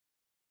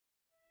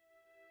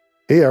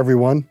Hey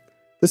everyone,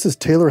 this is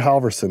Taylor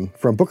Halverson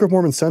from Book of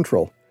Mormon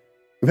Central.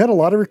 We've had a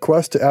lot of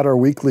requests to add our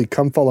weekly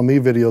Come Follow Me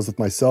videos with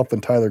myself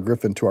and Tyler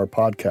Griffin to our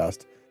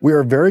podcast. We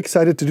are very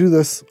excited to do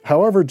this.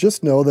 However,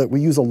 just know that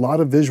we use a lot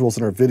of visuals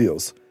in our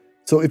videos.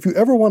 So if you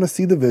ever want to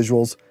see the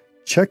visuals,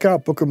 check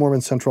out Book of Mormon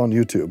Central on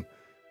YouTube.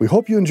 We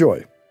hope you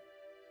enjoy.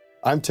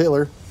 I'm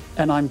Taylor.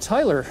 And I'm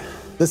Tyler.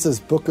 This is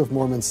Book of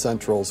Mormon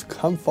Central's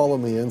Come Follow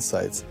Me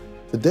Insights.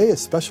 Today, a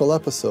special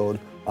episode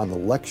on the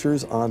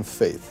Lectures on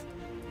Faith.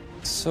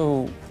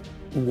 So,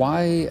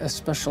 why a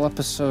special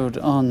episode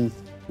on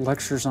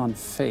Lectures on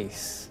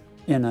Faith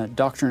in a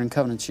Doctrine and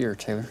Covenants year,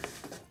 Taylor?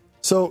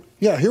 So,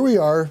 here we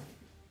are,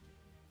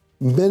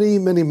 many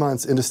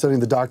months into studying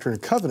the Doctrine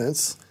and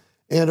Covenants,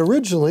 and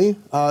originally,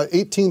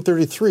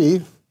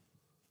 1833,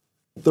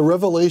 the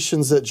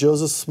revelations that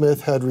Joseph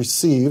Smith had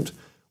received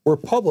were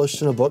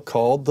published in a book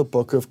called the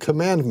Book of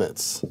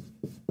Commandments.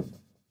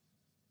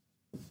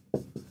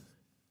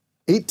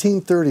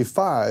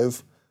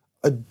 1835,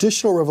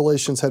 additional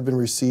revelations had been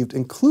received,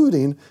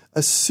 including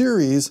a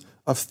series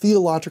of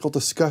theological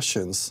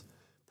discussions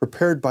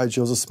prepared by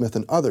Joseph Smith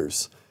and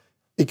others.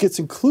 It gets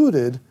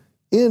included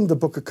in the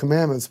Book of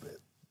Commandments.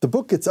 The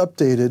book gets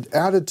updated,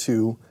 added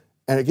to,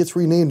 and it gets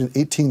renamed in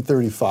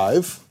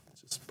 1835.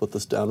 Just put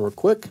this down real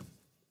quick.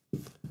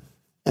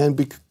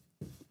 And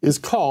is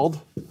called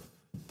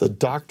the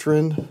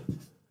Doctrine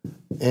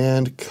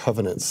and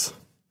Covenants.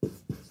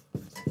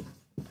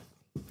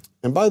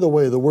 And by the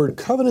way, the word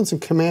covenants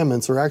and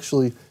commandments are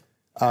actually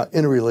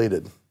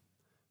interrelated.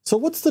 So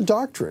what's the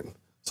doctrine?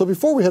 So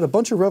before we had a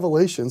bunch of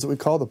revelations that we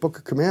call the Book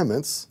of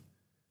Commandments.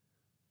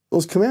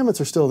 Those commandments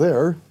are still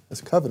there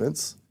as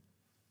covenants.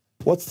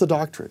 What's the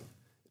doctrine?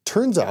 It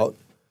turns out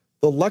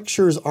the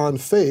lectures on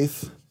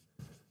faith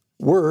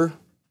are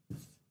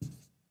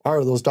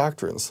those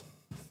doctrines.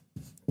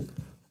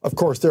 Of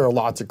course, there are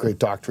lots of great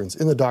doctrines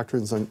in the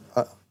doctrines on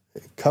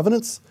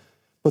covenants,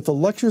 but the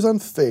lectures on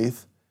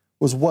faith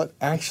was what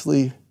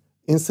actually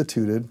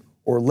instituted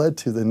or led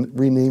to the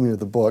renaming of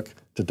the book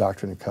to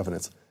Doctrine and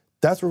Covenants.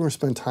 That's what we're going to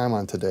spend time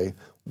on today,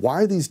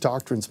 why these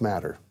doctrines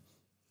matter.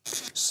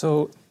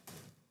 So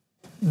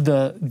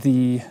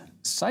the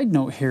side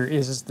note here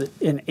is that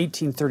in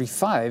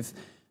 1835,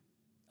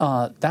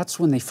 that's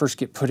when they first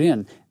get put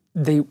in.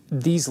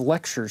 These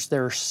lectures,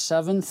 there are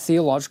 7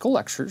 theological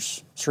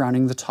lectures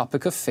surrounding the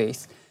topic of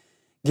faith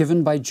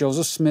given by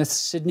Joseph Smith,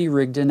 Sidney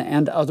Rigdon,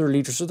 and other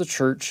leaders of the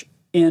church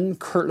in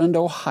Kirtland,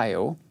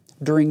 Ohio,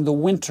 during the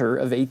winter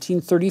of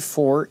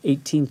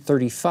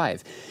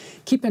 1834-1835.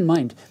 Keep in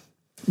mind,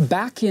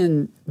 back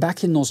in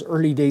those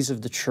early days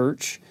of the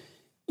church,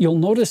 you'll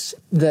notice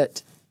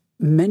that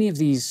many of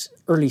these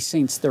early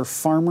saints, they're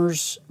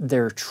farmers,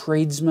 they're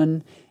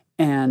tradesmen,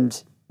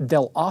 and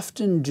they'll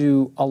often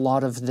do a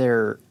lot of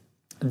their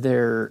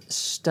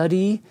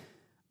study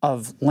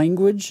of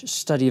language,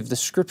 study of the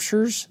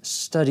scriptures,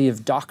 study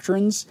of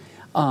doctrines,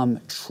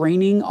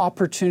 training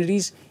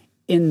opportunities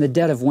in the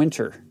dead of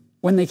winter,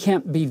 when they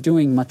can't be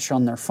doing much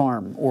on their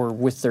farm or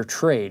with their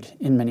trade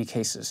in many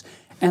cases.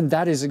 And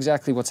that is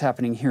exactly what's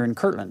happening here in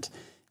Kirtland.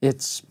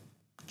 It's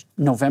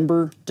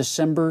November,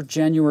 December,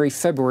 January,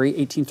 February,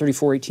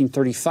 1834,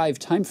 1835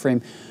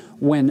 timeframe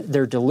when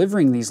they're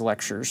delivering these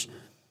lectures.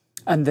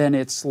 And then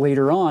it's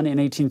later on in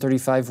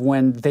 1835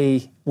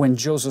 when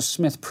Joseph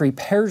Smith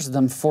prepares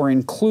them for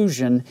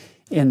inclusion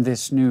in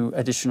this new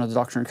edition of the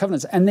Doctrine and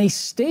Covenants. And they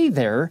stay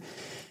there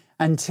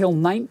until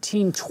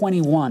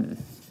 1921.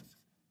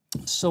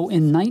 So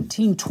in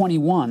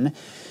 1921,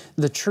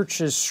 the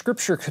church's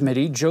scripture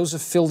committee,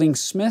 Joseph Fielding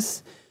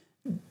Smith,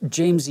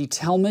 James E.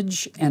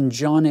 Talmage, and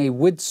John A.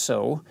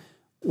 Widtsoe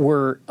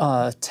were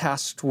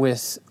tasked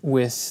with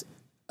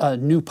a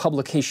new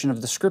publication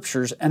of the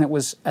scriptures, and it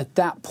was at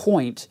that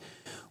point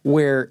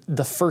where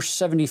the first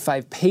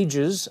 75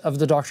 pages of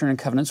the Doctrine and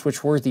Covenants,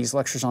 which were these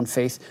lectures on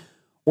faith,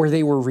 where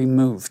they were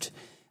removed.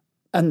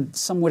 And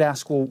some would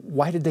ask, well,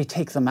 why did they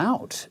take them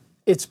out?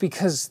 It's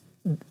because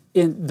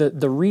in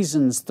the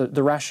reasons,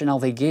 the rationale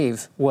they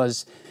gave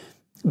was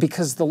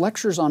because the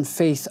lectures on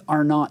faith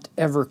are not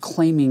ever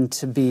claiming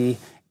to be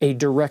a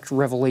direct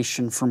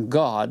revelation from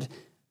God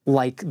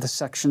like the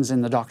sections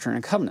in the Doctrine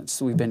and Covenants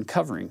that we've been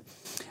covering.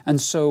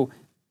 And so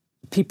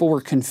people were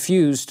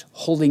confused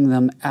holding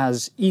them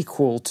as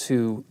equal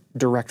to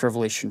direct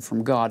revelation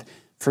from God.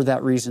 For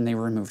that reason, they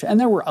were removed.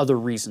 And there were other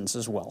reasons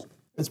as well.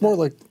 It's more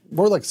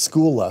like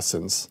school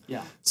lessons.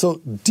 Yeah.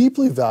 So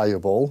deeply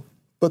valuable,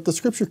 but the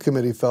Scripture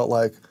Committee felt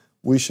like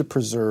we should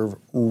preserve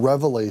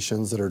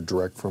revelations that are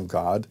direct from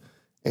God.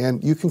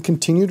 And you can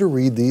continue to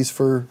read these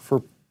for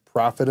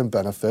profit and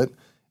benefit,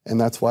 and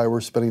that's why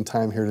we're spending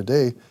time here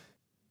today.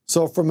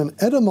 So from an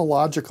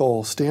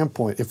etymological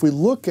standpoint, if we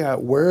look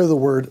at where the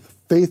word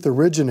faith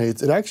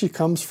originates, it actually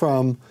comes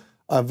from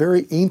a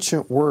very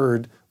ancient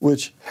word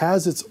which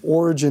has its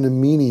origin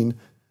and meaning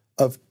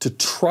of to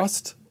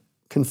trust,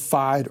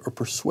 confide, or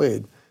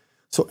persuade.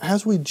 So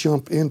as we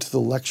jump into the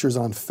lectures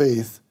on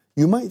faith,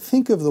 you might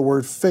think of the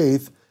word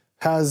faith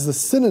as the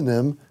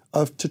synonym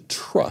of to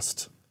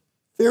trust.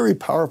 Very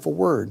powerful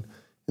word.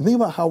 And think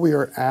about how we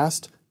are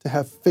asked to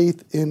have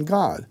faith in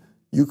God.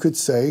 you could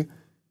say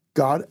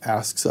God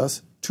asks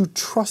us to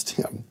trust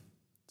him.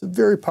 It's a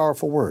very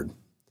powerful word.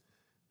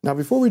 Now,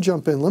 before we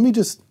jump in, let me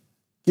just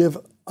give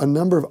a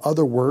number of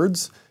other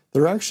words that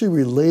are actually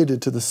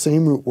related to the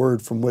same root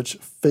word from which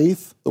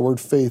faith, the word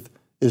faith,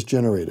 is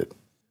generated.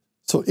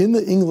 So in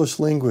the English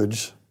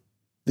language,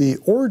 the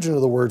origin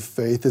of the word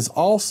faith is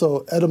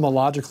also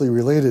etymologically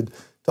related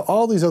to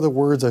all these other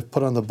words I've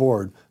put on the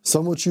board,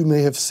 some which you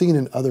may have seen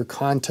in other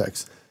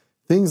contexts.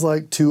 Things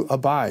like to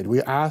abide.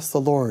 We ask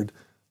the Lord,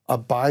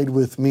 abide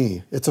with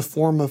me. It's a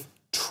form of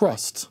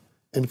trust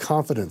and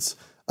confidence.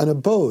 An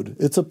abode,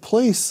 it's a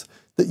place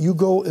that you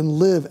go and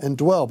live and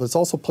dwell, but it's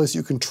also a place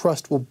you can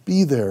trust will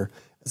be there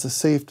as a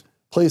safe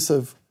place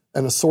of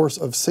and a source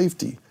of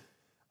safety.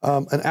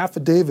 An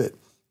affidavit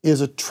is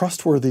a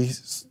trustworthy,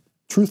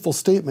 truthful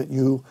statement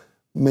you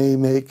may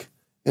make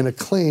in a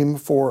claim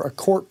for a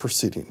court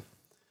proceeding.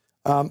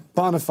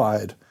 Bona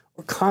fide,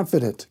 or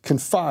confident,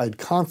 confide,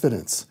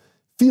 confidence,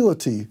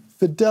 fealty,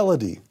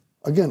 fidelity.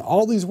 Again,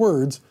 all these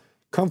words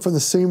come from the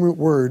same root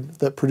word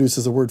that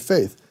produces the word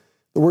faith.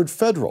 The word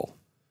federal.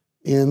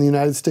 In the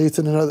United States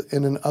and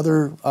in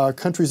other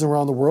countries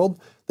around the world,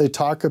 they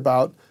talk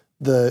about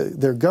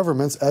their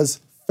governments as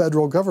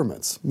federal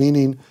governments,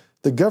 meaning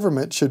the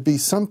government should be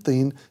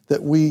something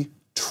that we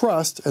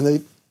trust and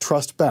they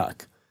trust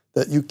back.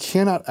 That you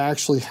cannot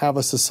actually have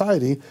a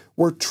society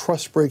where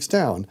trust breaks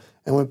down.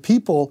 And when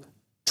people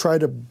try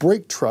to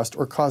break trust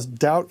or cause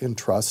doubt in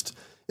trust,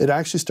 it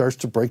actually starts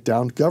to break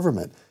down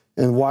government.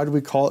 And why do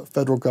we call it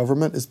federal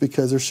government? Is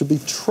because there should be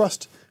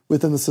trust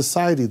within the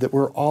society that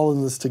we're all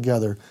in this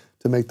together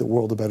to make the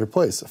world a better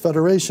place. A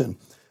federation,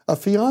 a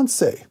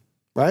fiancé,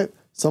 right?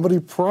 Somebody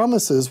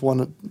promises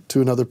one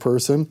to another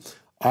person,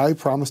 I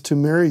promise to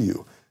marry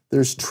you.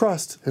 There's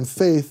trust and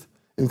faith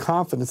and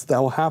confidence that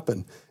will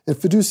happen. And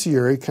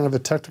fiduciary, kind of a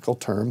technical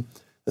term,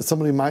 that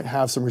somebody might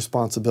have some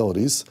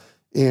responsibilities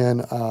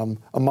in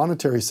a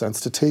monetary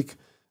sense to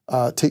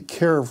take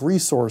care of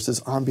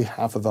resources on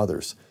behalf of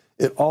others.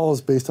 It all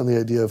is based on the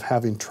idea of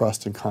having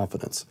trust and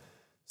confidence.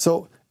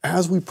 So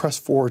as we press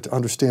forward to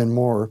understand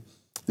more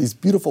these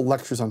beautiful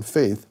lectures on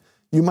faith,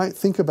 you might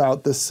think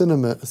about the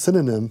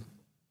synonym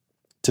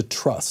to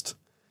trust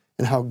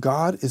and how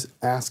God is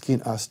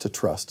asking us to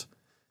trust.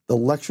 The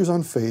lectures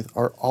on faith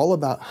are all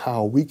about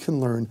how we can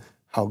learn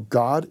how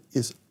God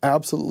is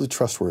absolutely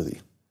trustworthy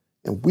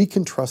and we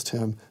can trust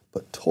him,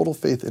 but total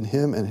faith in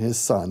him and his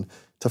son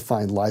to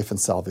find life and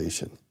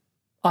salvation.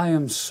 I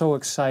am so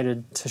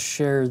excited to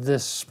share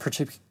this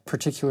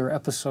particular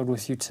episode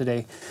with you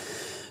today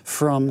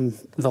from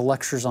the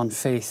lectures on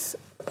faith.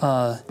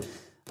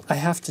 I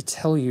have to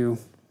tell you,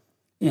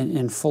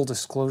 in full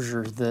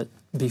disclosure, that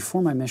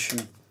before my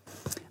mission,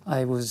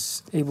 I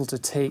was able to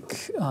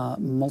take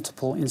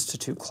multiple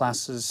institute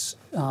classes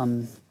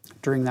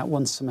during that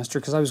one semester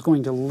because I was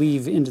going to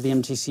leave into the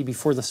MTC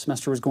before the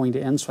semester was going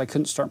to end, so I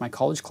couldn't start my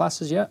college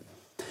classes yet.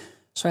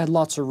 So I had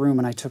lots of room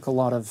and I took a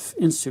lot of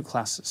institute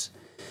classes.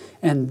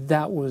 And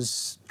that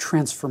was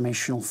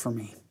transformational for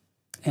me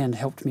and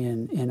helped me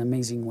in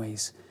amazing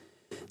ways.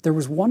 There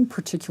was one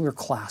particular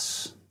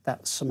class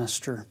that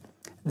semester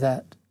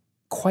that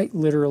quite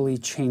literally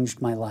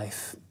changed my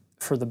life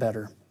for the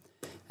better.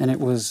 And it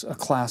was a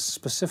class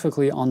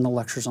specifically on the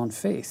lectures on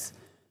faith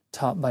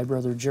taught by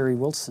Brother Jerry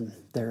Wilson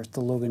there at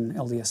the Logan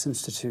LDS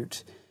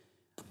Institute.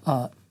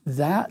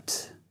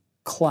 That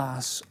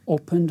class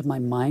opened my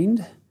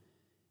mind.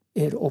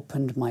 It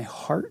opened my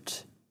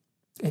heart.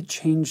 It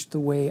changed the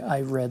way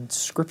I read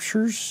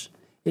scriptures.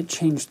 It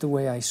changed the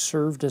way I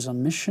served as a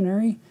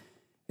missionary.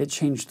 It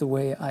changed the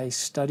way I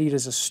studied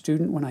as a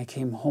student when I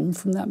came home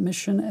from that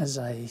mission, as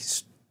I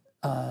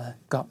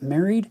got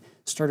married,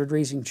 started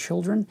raising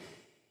children.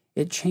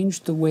 It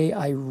changed the way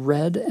I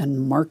read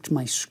and marked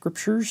my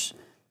scriptures,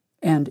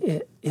 and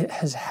it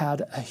has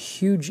had a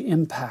huge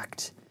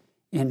impact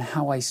in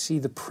how I see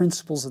the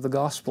principles of the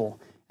gospel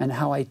and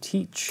how I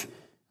teach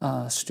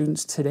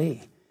students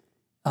today.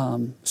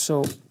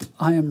 So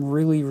I am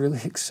really,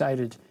 really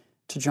excited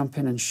to jump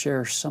in and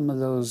share some of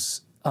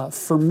those,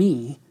 for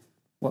me,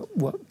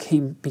 what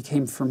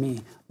became for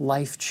me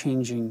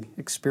life-changing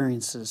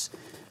experiences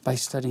by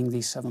studying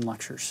these 7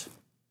 lectures.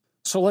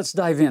 So let's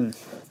dive in.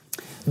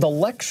 The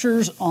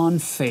lectures on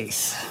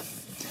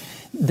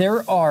faith.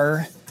 There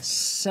are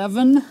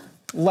 7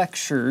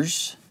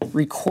 lectures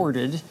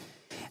recorded.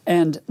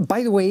 And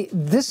by the way,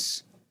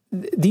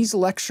 these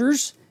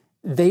lectures,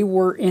 they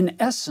were, in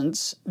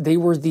essence, they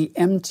were the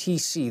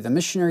MTC, the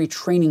Missionary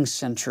Training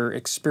Center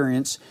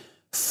experience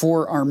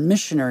for our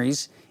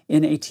missionaries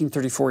in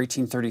 1834,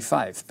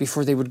 1835.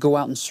 Before they would go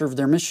out and serve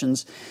their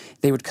missions,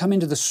 they would come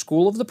into the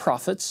School of the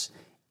Prophets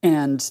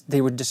and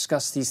they would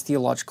discuss these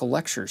theological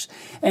lectures.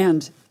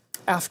 And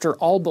after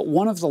all but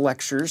one of the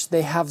lectures,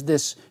 they have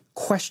this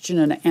question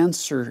and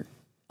answer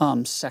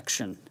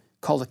section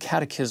called a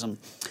catechism,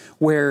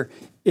 where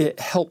it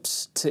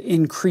helps to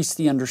increase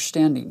the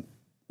understanding,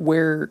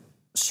 where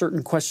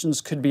certain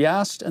questions could be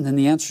asked and then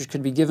the answers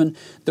could be given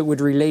that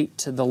would relate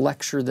to the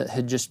lecture that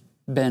had just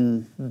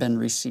been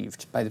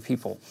received by the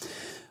people.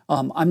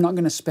 I'm not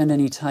going to spend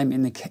any time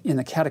in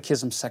the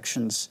catechism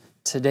sections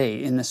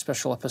today in this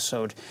special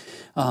episode,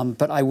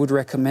 but I would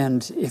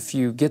recommend, if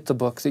you get the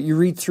book, that you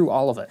read through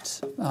all of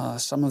it.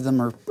 Some of them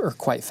are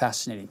quite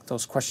fascinating,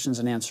 those questions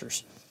and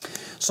answers.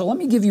 So let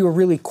me give you a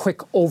really quick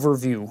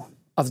overview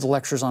of the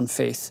Lectures on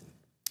Faith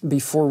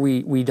before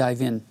we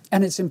dive in.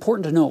 And it's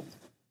important to note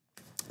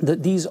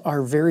that these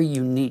are very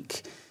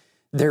unique.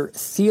 They're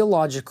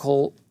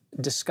theological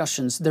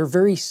discussions. They're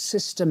very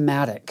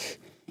systematic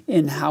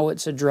in how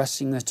it's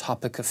addressing the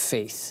topic of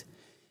faith.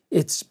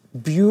 It's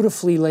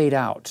beautifully laid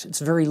out. It's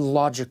very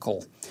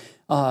logical.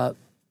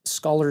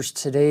 Scholars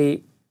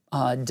today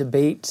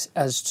debate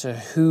as to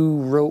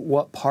who wrote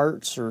what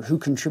parts or who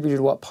contributed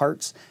what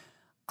parts.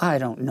 I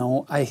don't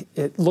know.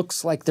 It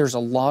looks like there's a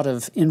lot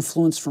of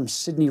influence from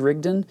Sidney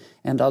Rigdon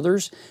and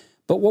others.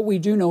 But what we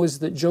do know is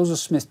that Joseph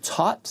Smith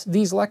taught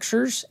these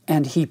lectures,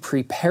 and he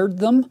prepared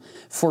them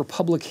for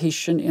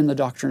publication in the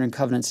Doctrine and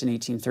Covenants in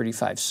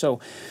 1835. So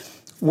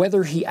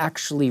whether he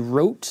actually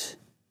wrote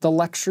the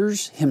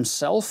lectures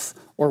himself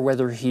or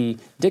whether he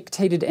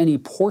dictated any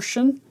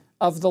portion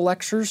of the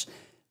lectures,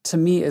 to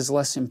me is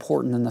less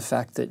important than the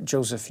fact that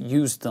Joseph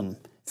used them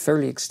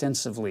fairly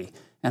extensively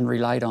and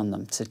relied on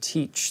them to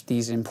teach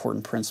these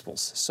important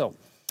principles. So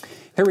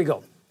here we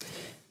go.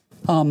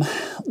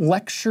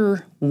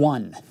 Lecture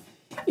 1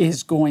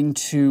 is going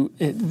to,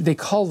 they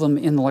call them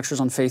in the Lectures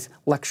on Faith,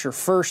 Lecture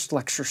 1st,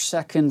 Lecture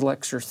 2nd,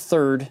 Lecture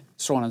 3rd,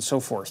 so on and so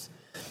forth.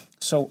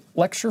 So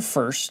Lecture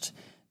 1st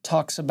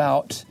talks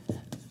about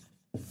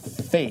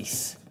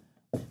faith,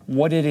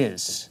 what it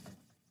is.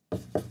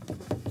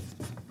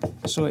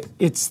 So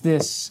it's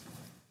this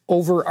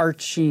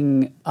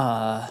overarching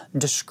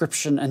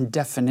description and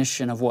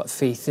definition of what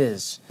faith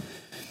is.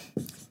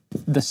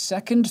 The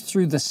 2nd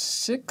through the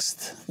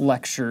 6th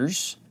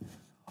lectures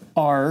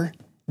are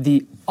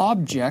the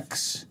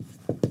objects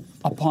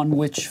upon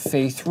which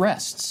faith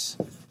rests.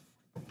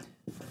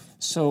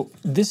 So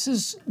this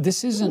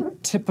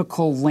isn't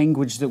typical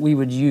language that we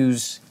would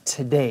use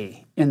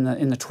today in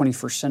the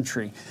 21st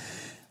century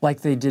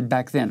like they did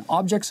back then.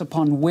 Objects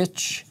upon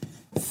which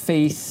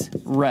faith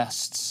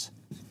rests,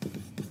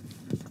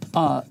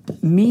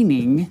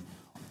 meaning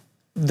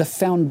the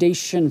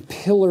foundation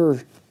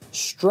pillar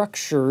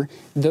structure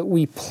that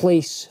we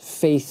place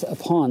faith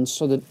upon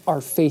so that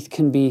our faith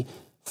can be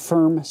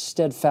firm,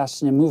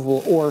 steadfast, and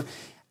immovable, or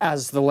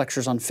as the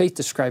Lectures on Faith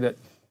describe it,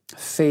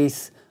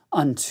 faith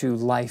unto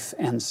life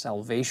and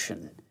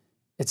salvation.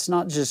 It's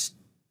not just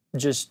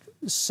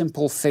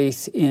simple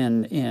faith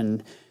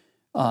in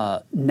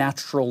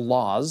natural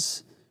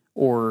laws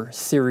or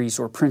theories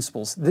or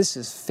principles. This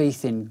is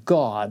faith in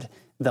God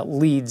that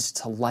leads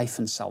to life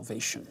and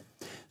salvation.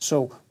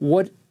 So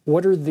what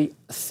are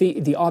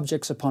the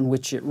objects upon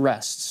which it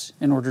rests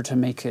in order to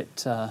make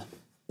it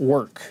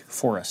work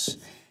for us?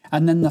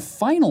 And then the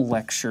final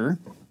lecture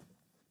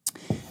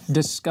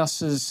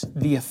discusses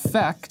the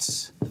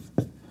effects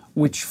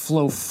which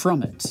flow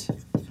from it.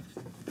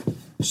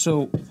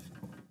 So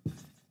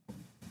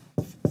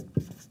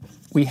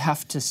we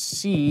have to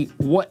see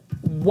what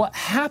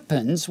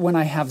happens when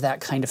I have that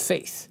kind of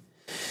faith.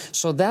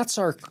 So that's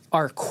our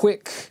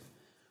quick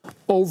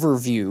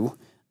overview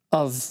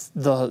of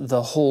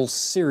the whole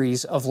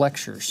series of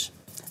lectures.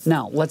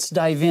 Now, let's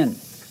dive in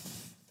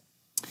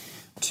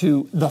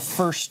to the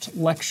first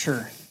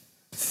lecture,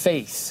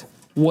 faith,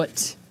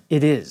 what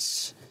it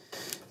is.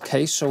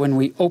 Okay, so when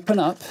we open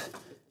up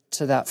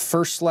to that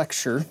first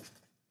lecture,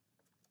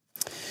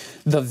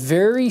 the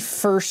very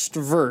first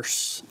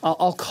verse,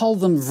 I'll call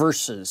them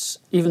verses,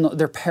 even though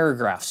they're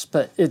paragraphs,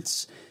 but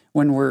it's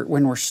when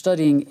we're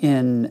studying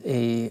in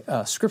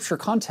a scripture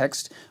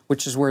context,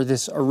 which is where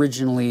this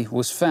originally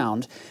was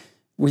found,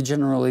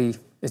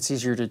 it's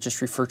easier to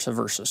just refer to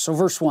verses. So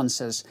verse 1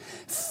 says,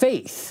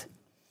 faith,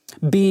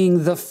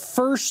 being the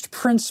first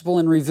principle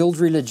in revealed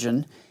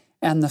religion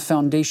and the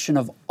foundation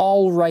of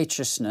all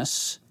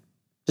righteousness.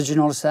 Did you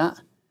notice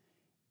that?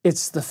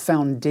 It's the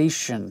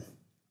foundation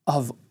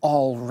of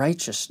all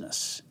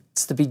righteousness.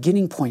 It's the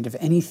beginning point of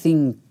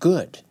anything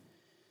good.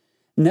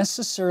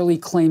 Necessarily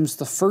claims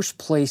the first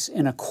place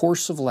in a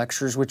course of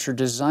lectures which are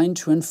designed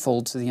to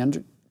unfold to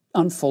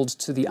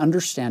the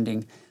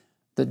understanding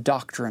the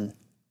doctrine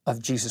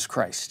of Jesus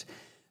Christ.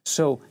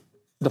 So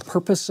the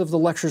purpose of the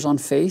Lectures on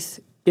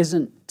Faith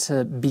isn't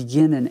to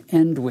begin and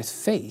end with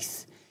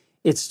faith.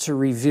 It's to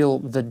reveal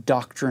the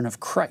doctrine of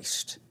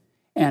Christ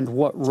and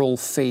what role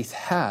faith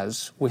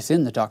has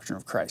within the doctrine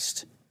of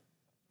Christ.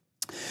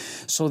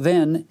 So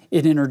then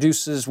it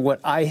introduces what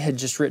I had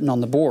just written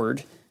on the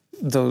board,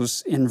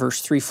 those in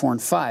verse 3, 4,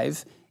 and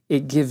 5.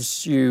 It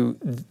gives you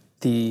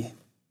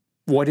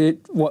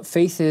what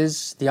faith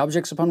is, the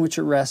objects upon which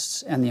it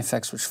rests, and the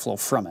effects which flow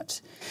from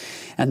it.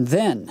 And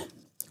then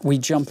we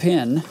jump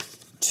in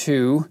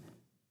to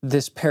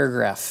this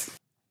paragraph.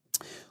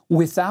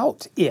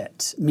 Without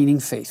it, meaning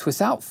faith,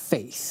 without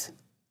faith,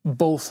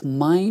 both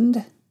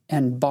mind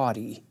and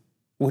body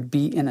would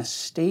be in a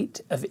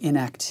state of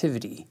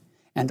inactivity,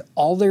 and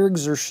all their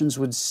exertions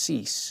would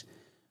cease,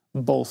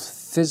 both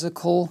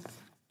physical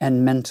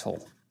and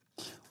mental.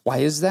 Why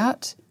is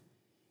that?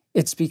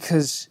 It's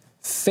because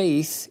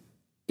faith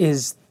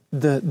is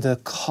the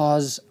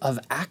cause of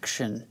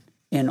action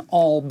in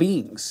all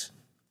beings.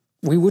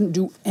 We wouldn't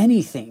do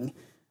anything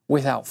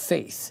without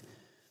faith.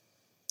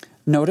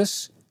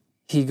 Notice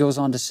he goes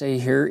on to say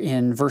here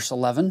in verse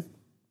 11,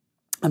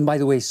 and by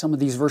the way, some of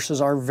these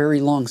verses are very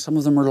long. Some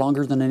of them are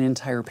longer than an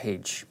entire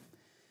page.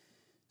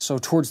 So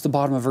towards the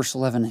bottom of verse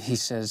 11, he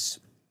says,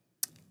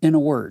 in a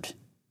word,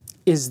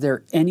 is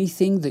there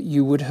anything that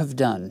you would have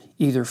done,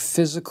 either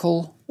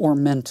physical or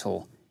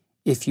mental,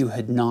 if you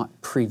had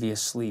not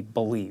previously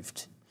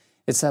believed?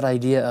 It's that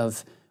idea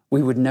of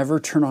we would never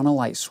turn on a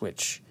light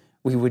switch.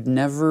 We would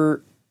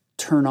never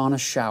turn on a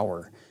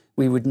shower.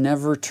 We would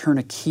never turn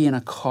a key in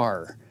a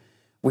car.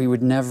 We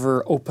would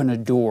never open a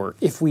door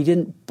if we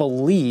didn't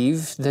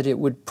believe that it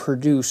would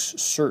produce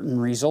certain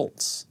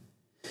results.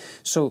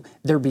 So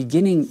they're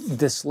beginning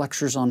this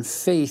Lectures on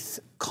Faith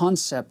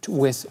concept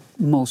with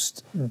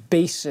most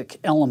basic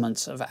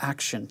elements of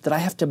action that I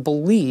have to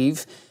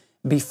believe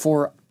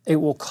before it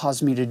will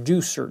cause me to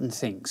do certain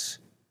things.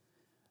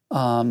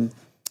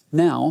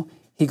 Now,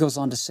 he goes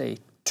on to say,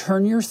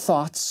 turn your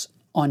thoughts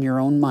on your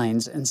own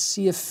minds and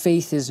see if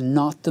faith is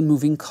not the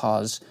moving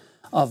cause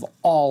of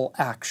all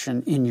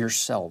action in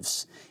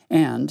yourselves.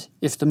 And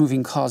if the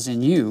moving cause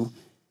in you,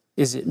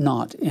 is it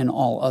not in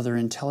all other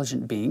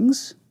intelligent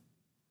beings?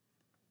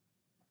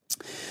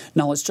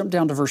 Now let's jump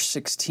down to verse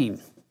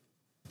 16.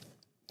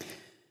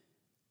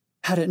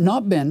 Had it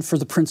not been for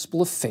the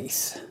principle of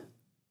faith,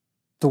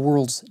 the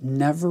worlds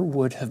never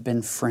would have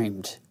been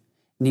framed,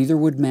 neither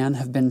would man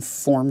have been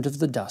formed of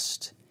the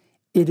dust.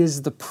 It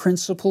is the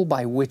principle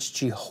by which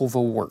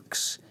Jehovah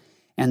works,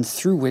 and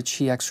through which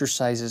he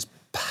exercises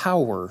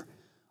power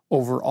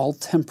over all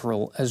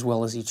temporal as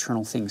well as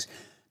eternal things.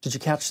 Did you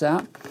catch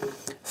that?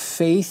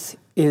 Faith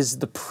is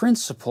the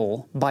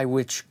principle by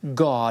which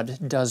God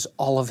does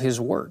all of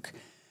his work.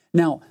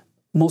 Now,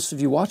 most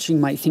of you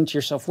watching might think to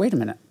yourself, wait a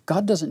minute,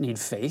 God doesn't need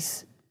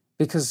faith,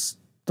 because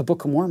the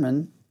Book of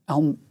Mormon,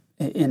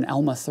 in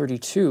Alma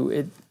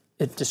 32,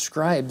 it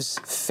describes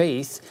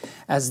faith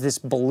as this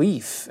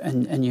belief,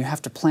 and you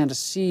have to plant a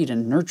seed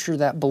and nurture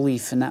that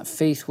belief, and that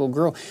faith will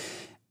grow.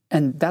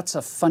 And that's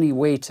a funny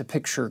way to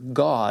picture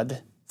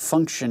God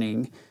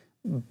functioning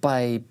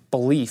by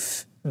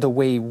belief, the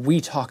way we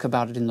talk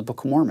about it in the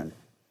Book of Mormon.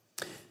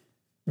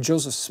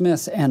 Joseph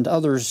Smith and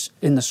others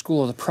in the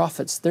School of the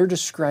Prophets, they're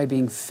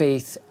describing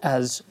faith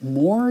as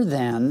more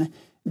than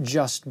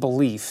just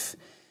belief,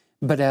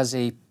 but as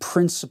a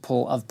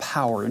principle of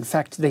power. In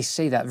fact, they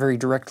say that very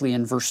directly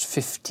in verse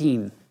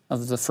 15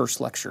 of the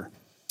first lecture.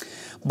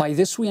 By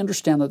this we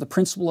understand that the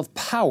principle of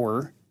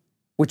power,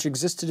 which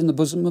existed in the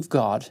bosom of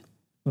God,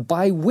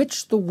 by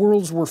which the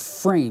worlds were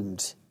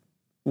framed,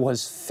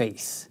 was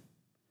faith.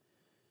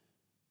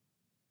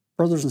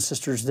 Brothers and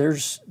sisters,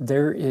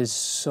 there is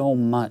so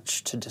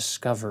much to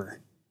discover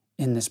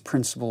in this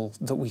principle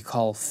that we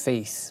call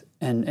faith,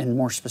 and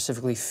more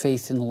specifically,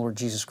 faith in the Lord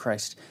Jesus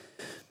Christ,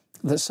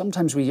 that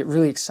sometimes we get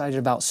really excited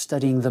about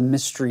studying the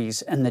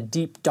mysteries and the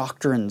deep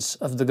doctrines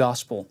of the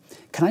gospel.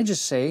 Can I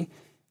just say,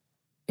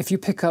 if you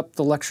pick up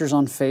the Lectures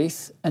on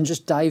Faith and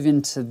just dive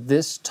into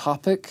this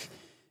topic,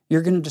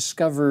 you're going to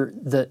discover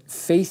that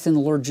faith in the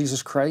Lord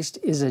Jesus Christ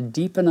is a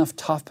deep enough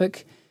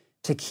topic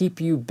to keep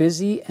you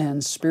busy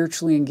and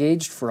spiritually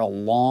engaged for a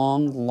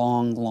long,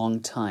 long, long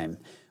time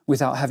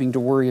without having to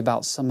worry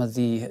about some of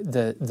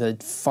the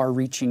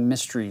far-reaching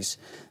mysteries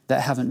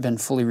that haven't been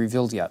fully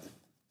revealed yet.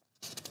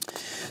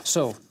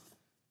 So,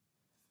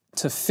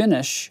 to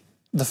finish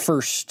the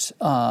first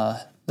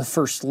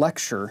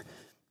lecture,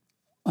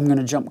 I'm going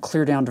to jump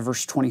clear down to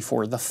verse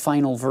 24, the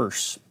final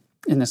verse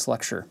in this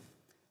lecture.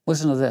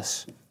 Listen to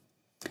this.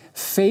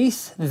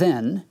 Faith,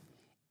 then,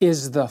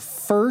 is the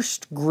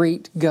first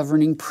great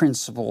governing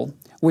principle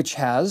which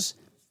has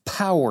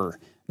power,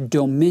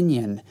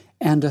 dominion,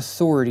 and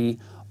authority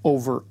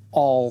over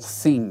all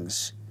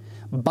things.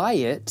 By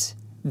it,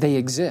 they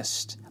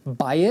exist.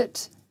 By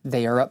it,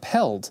 they are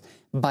upheld.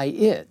 By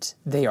it,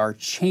 they are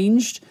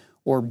changed,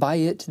 or by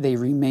it, they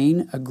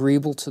remain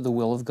agreeable to the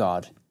will of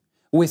God.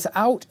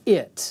 Without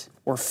it,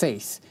 or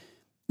faith,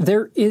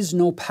 there is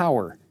no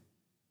power.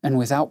 And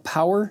without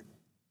power,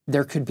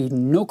 there could be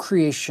no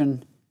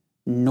creation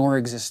nor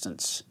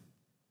existence.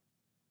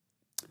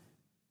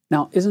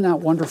 Now, isn't that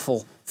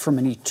wonderful from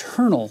an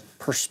eternal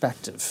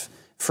perspective,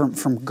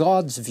 from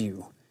God's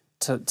view,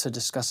 to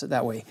discuss it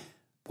that way?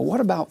 But what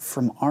about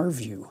from our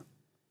view?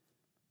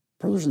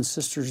 Brothers and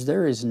sisters,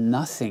 there is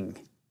nothing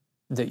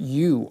that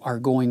you are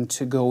going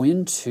to go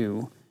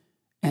into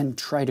and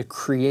try to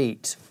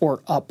create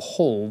or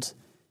uphold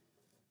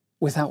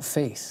without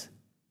faith.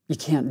 You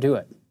can't do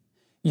it.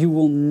 You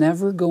will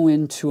never go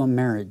into a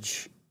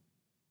marriage,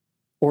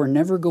 or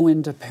never go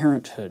into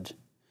parenthood,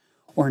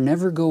 or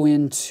never go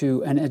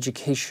into an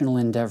educational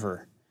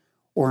endeavor,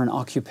 or an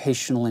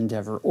occupational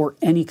endeavor, or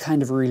any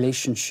kind of a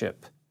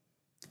relationship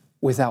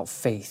without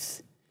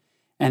faith.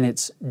 And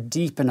it's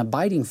deep and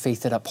abiding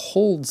faith that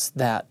upholds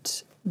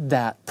that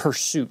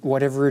pursuit,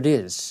 whatever it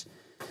is,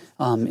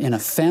 in a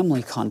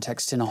family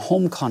context, in a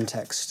home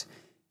context.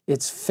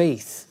 It's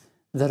faith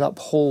that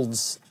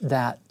upholds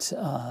that,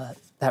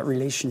 that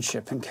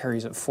relationship and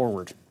carries it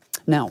forward.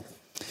 Now,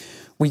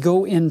 we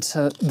go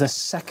into the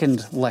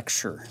second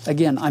lecture.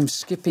 Again, I'm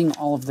skipping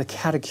all of the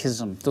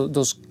catechism,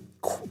 those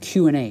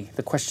Q&A,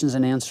 the questions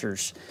and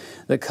answers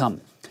that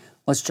come.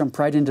 Let's jump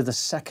right into the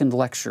second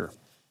lecture.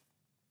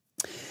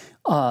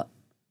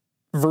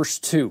 Verse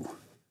 2.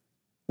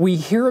 We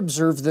here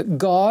observe that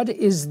God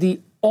is the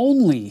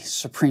only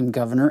supreme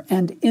governor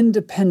and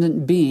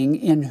independent being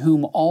in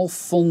whom all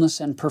fullness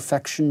and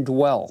perfection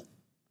dwell,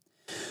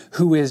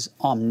 who is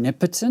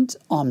omnipotent,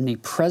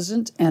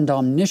 omnipresent, and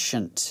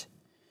omniscient,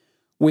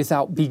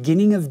 without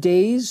beginning of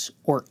days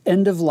or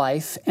end of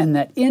life, and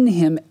that in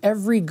him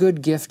every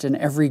good gift and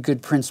every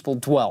good principle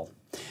dwell.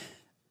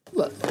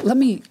 Let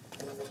me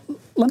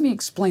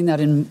explain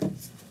that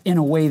in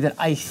a way that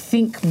I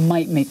think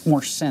might make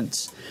more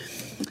sense.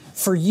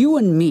 For you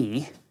and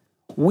me,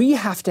 we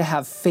have to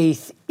have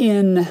faith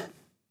in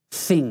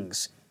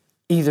things,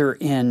 either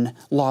in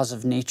laws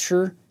of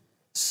nature,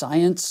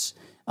 science,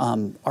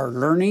 our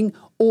learning,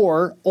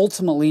 or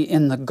ultimately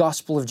in the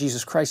gospel of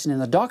Jesus Christ and in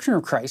the doctrine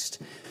of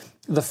Christ.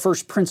 The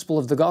first principle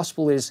of the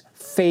gospel is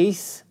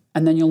faith,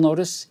 and then you'll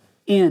notice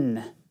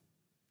in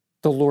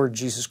the Lord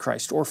Jesus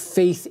Christ, or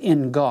faith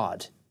in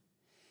God.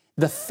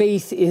 The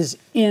faith is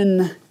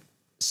in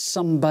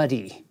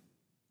somebody.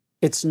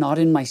 It's not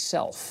in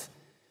myself.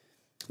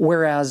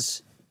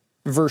 Whereas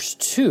verse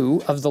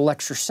 2 of the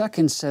lecture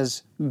second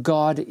says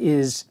God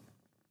is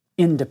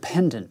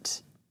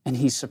independent and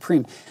He's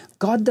supreme.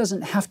 God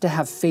doesn't have to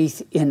have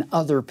faith in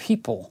other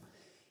people.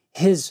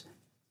 His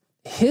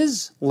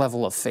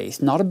level of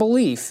faith, not a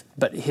belief,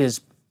 but His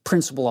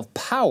principle of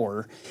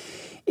power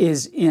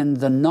is in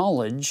the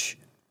knowledge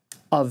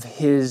of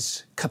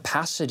His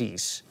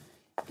capacities.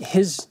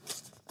 His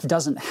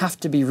doesn't have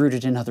to be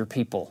rooted in other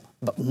people,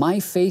 but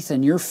my faith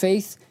and your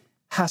faith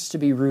has to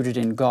be rooted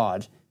in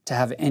God to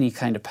have any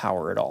kind of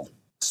power at all.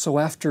 So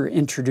after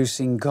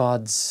introducing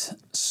God's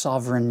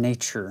sovereign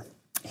nature,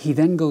 He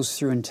then goes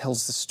through and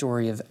tells the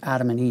story of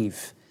Adam and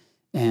Eve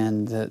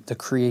and the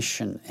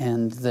creation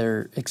and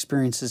their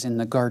experiences in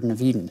the Garden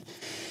of Eden.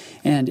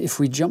 And if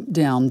we jump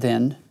down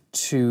then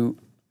to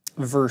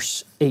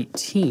verse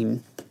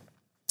 18,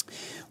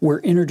 we're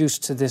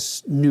introduced to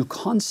this new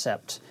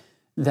concept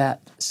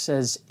that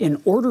says,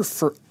 in order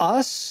for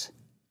us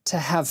to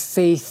have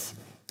faith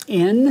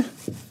in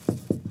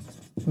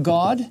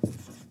God,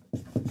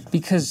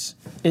 because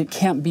it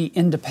can't be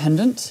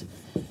independent,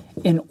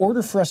 in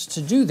order for us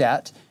to do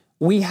that,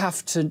 we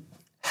have to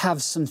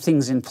have some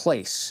things in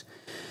place.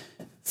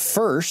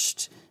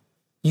 First,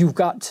 you've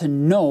got to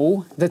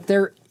know that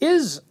there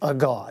is a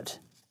God.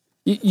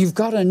 You've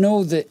got to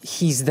know that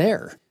He's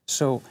there.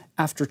 So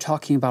after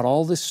talking about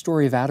all this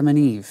story of Adam and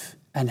Eve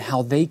and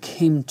how they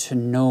came to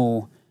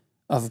know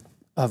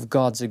of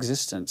God's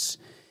existence,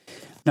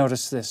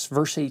 notice this,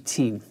 verse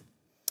 18.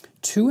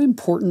 Two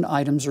important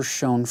items are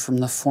shown from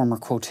the former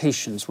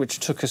quotations, which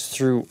took us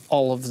through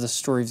all of the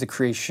story of the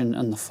creation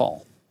and the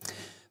fall.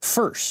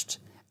 First,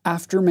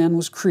 after man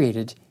was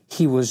created,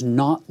 he was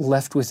not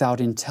left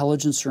without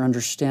intelligence or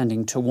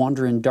understanding to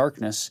wander in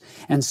darkness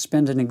and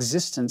spend an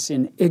existence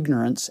in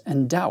ignorance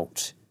and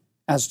doubt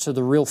as to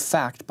the real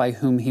fact by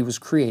whom he was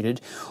created,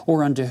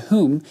 or unto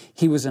whom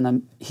he was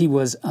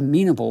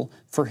amenable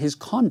for his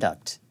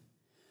conduct.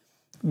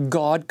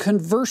 God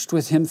conversed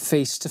with him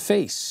face to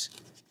face.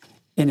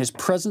 In His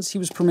presence he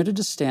was permitted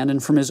to stand,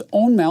 and from His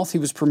own mouth he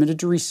was permitted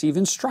to receive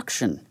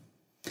instruction.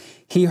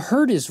 He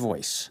heard His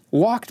voice,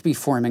 walked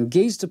before Him, and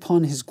gazed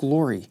upon His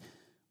glory,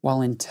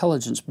 while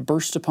intelligence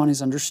burst upon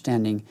his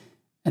understanding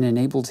and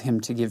enabled him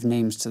to give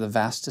names to the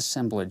vast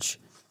assemblage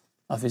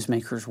of his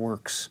Maker's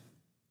works.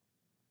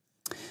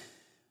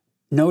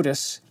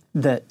 Notice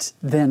that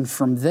then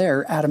from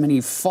there, Adam and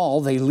Eve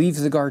fall, they leave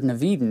the Garden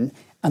of Eden,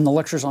 and the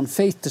lectures on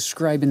faith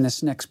describe in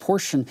this next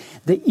portion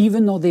that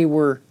even though they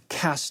were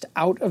cast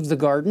out of the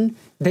garden,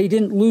 they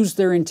didn't lose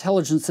their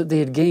intelligence that they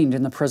had gained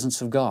in the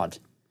presence of God.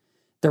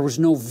 There was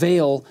no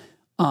veil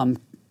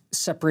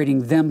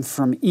separating them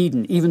from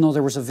Eden. Even though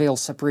there was a veil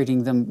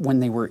separating them when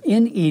they were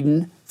in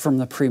Eden from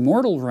the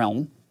premortal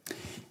realm,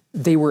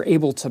 they were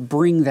able to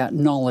bring that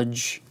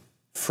knowledge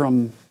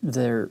from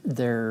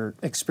their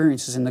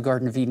experiences in the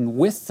Garden of Eden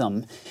with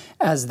them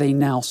as they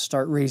now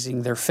start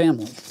raising their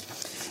family.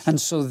 And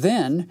so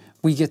then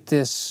we get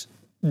this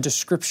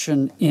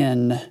description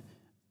in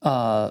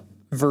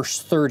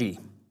verse 30.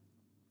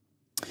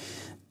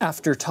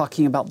 After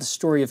talking about the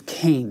story of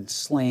Cain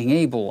slaying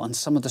Abel and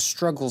some of the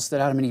struggles that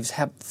Adam and Eve's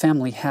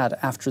family had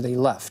after they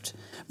left.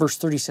 Verse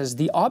 30 says,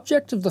 the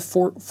object of the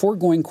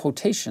foregoing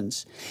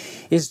quotations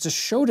is to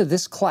show to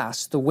this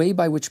class the way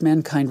by which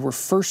mankind were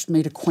first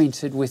made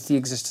acquainted with the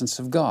existence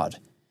of God,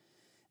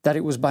 that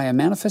it was by a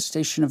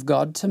manifestation of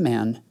God to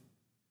man,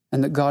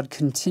 and that God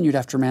continued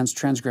after man's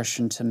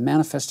transgression to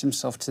manifest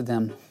Himself to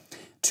them,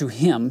 to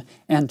him,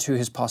 and to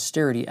his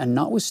posterity, and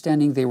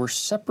notwithstanding they were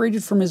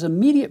separated from His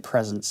immediate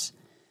presence,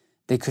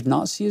 they could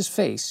not see His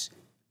face,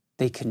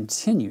 they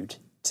continued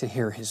to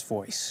hear His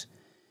voice.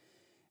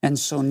 And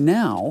so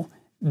now,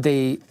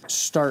 they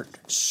start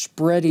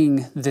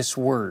spreading this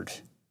word.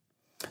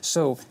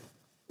 So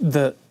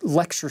the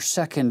lecture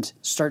second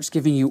starts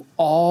giving you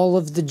all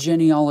of the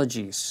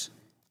genealogies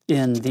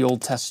in the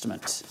Old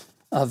Testament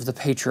of the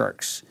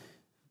patriarchs,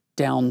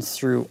 down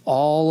through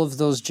all of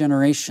those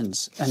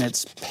generations, and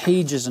it's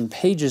pages and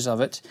pages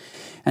of it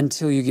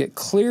until you get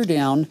clear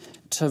down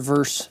to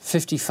verse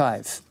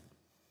 55.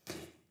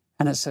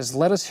 And it says,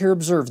 "Let us here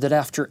observe that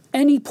after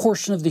any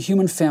portion of the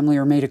human family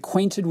are made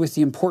acquainted with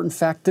the important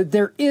fact that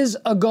there is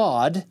a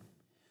God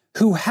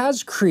who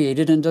has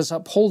created and does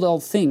uphold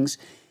all things,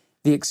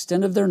 the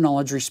extent of their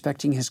knowledge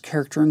respecting His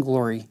character and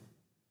glory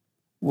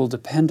will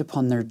depend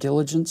upon their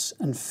diligence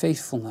and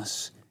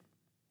faithfulness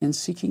in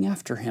seeking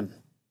after Him."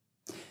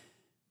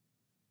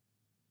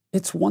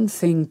 It's one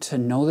thing to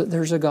know that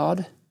there's a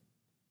God.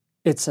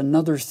 It's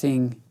another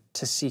thing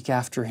to seek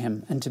after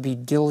Him and to be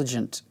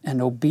diligent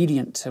and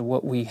obedient to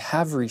what we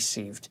have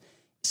received,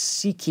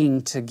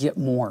 seeking to get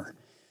more.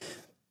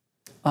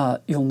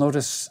 You'll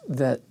notice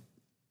that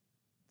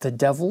the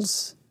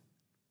devils,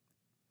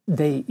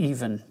 they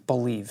even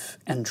believe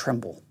and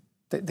tremble.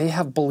 They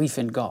have belief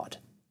in God,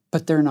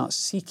 but they're not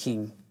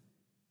seeking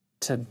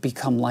to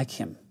become like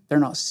Him. They're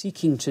not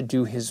seeking to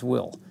do His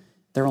will.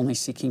 They're only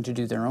seeking to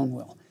do their own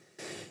will.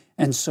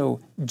 And so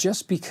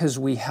just because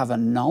we have a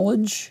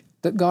knowledge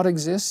that God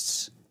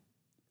exists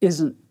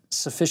isn't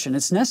sufficient.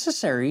 It's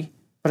necessary,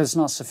 but it's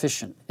not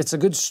sufficient. It's a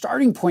good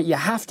starting point. You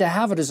have to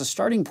have it as a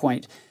starting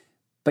point,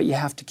 but you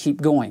have to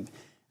keep going.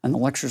 And the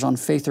lectures on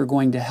faith are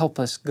going to help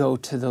us go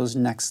to those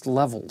next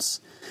levels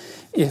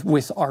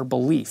with our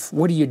belief.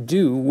 What do you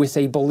do with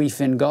a belief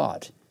in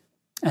God?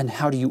 And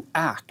how do you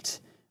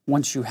act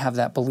once you have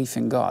that belief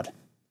in God?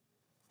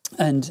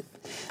 And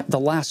the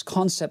last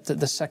concept that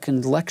the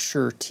second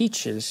lecture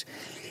teaches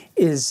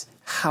is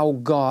how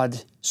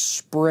God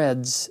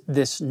spreads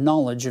this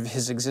knowledge of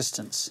His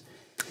existence,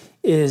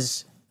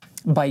 is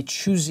by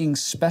choosing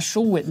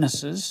special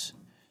witnesses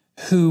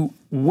who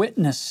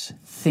witness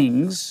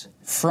things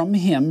from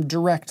Him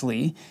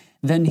directly.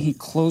 Then He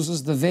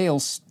closes the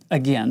veil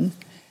again.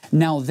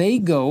 Now they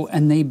go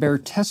and they bear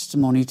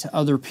testimony to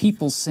other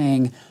people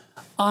saying,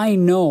 "I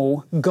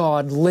know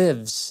God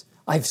lives.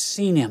 I've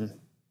seen Him.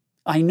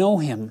 I know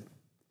Him."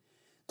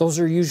 Those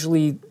are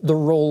usually the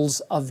roles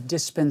of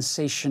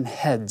dispensation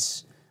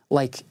heads,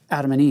 like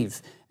Adam and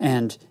Eve,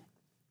 and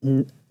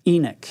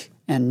Enoch,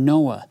 and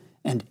Noah,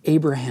 and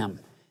Abraham,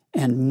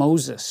 and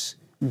Moses,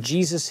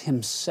 Jesus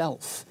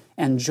Himself,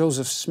 and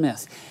Joseph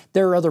Smith.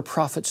 There are other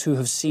prophets who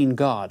have seen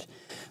God,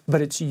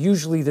 but it's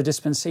usually the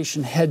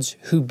dispensation heads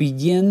who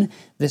begin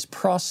this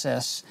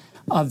process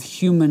of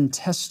human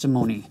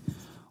testimony,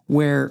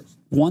 where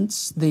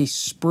once they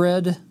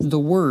spread the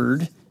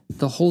word,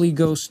 the Holy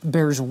Ghost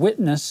bears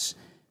witness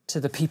to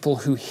the people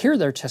who hear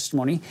their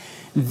testimony.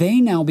 They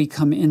now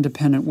become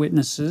independent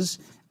witnesses,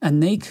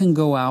 and they can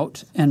go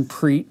out and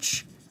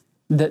preach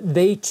that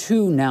they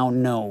too now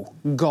know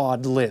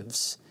God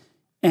lives.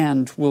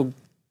 And we'll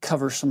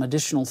cover some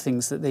additional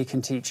things that they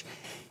can teach.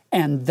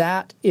 And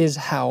that is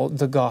how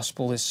the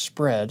gospel is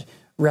spread,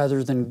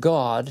 rather than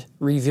God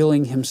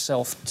revealing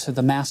Himself to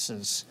the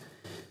masses.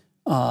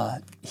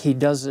 He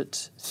does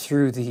it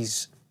through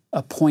these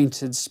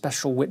appointed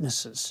special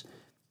witnesses,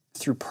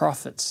 through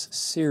prophets,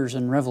 seers,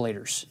 and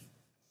revelators.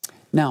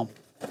 Now,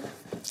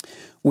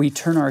 we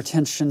turn our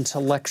attention to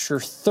lecture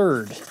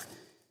third.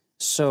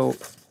 So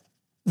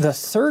the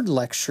third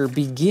lecture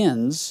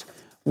begins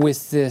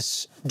with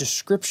this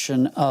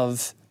description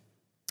of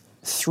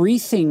three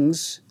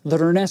things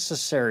that are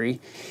necessary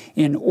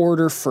in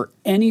order for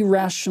any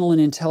rational and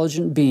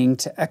intelligent being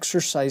to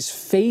exercise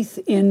faith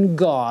in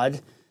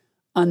God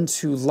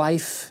unto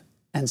life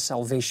and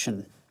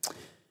salvation.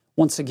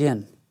 Once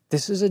again,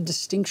 this is a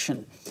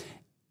distinction.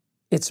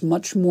 It's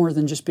much more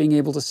than just being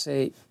able to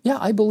say, "Yeah,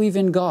 I believe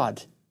in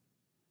God,"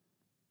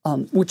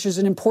 which is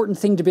an important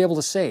thing to be able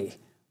to say.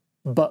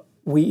 But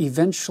we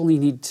eventually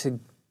need to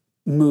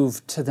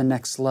move to the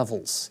next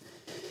levels.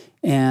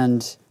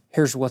 And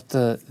here's what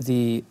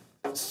the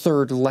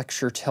third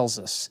lecture tells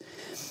us.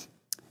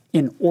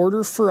 In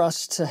order for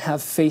us to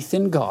have faith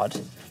in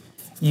God,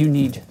 you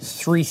need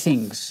three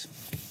things.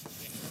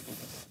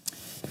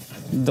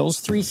 Those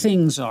three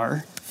things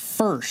are,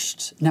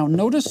 first, now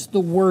notice the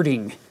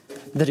wording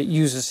that it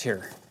uses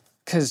here,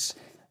 because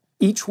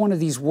each one of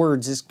these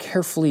words is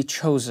carefully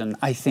chosen,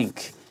 I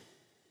think.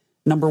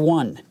 Number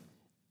one,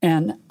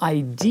 an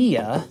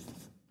idea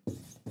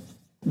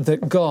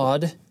that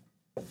God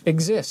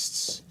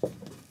exists.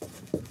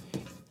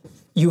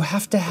 You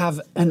have to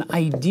have an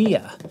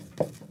idea.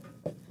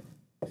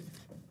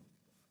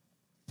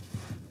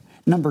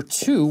 Number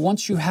two,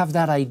 once you have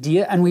that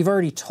idea, and we've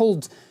already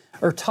taught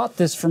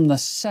this from the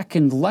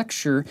second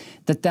lecture,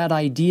 that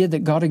idea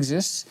that God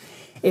exists,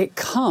 it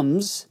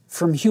comes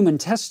from human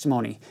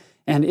testimony.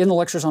 And in the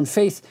lectures on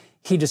faith,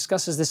 he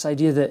discusses this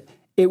idea that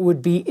it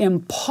would be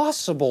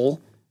impossible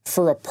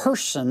for a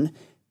person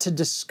to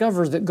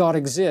discover that God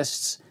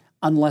exists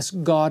unless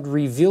God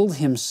revealed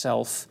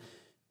Himself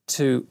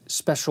to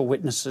special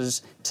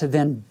witnesses to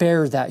then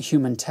bear that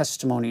human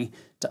testimony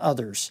to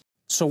others.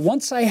 So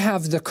once I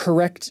have the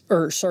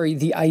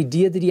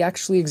idea that he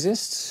actually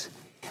exists,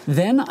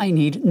 then I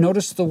need,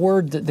 notice the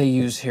word that they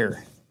use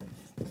here,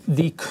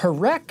 the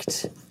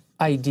correct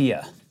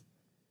idea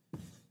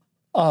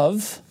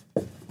of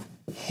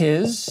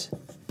his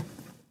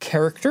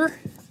character.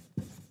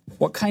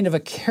 What kind of a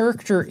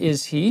character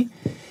is he?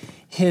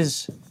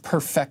 His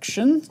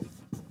perfection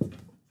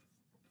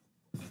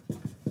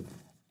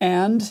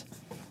and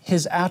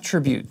his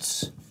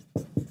attributes.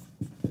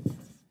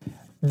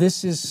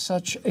 This is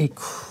such a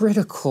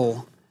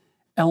critical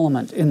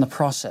element in the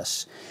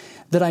process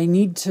that I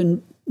need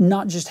to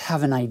not just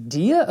have an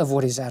idea of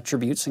what his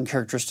attributes and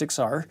characteristics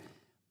are,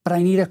 but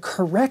I need a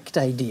correct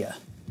idea.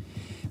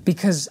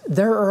 Because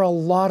there are a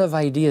lot of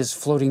ideas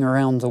floating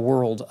around the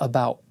world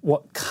about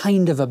what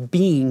kind of a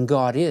being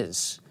God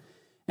is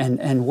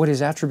and what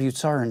his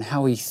attributes are and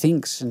how he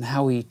thinks and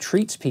how he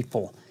treats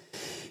people.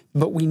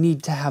 But we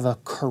need to have a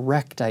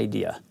correct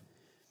idea,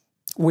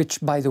 which,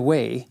 by the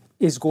way,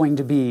 is going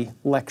to be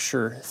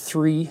lecture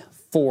 3,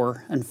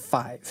 4, and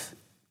 5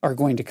 are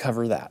going to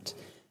cover that,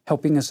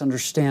 helping us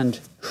understand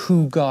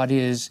who God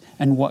is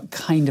and what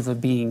kind of a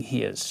being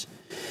he is.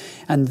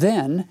 And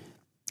then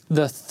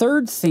the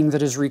third thing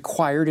that is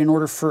required in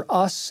order for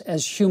us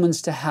as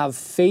humans to have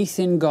faith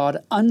in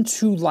God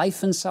unto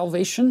life and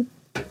salvation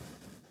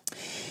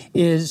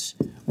is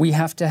we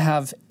have to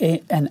have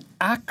an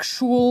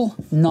actual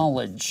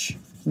knowledge.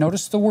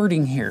 Notice the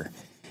wording here.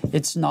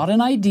 It's not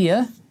an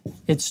idea.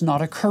 It's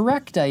not a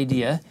correct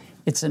idea.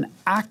 It's an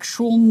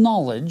actual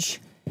knowledge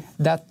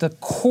that the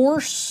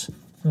course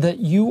that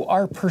you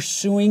are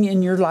pursuing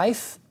in your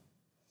life,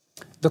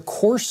 the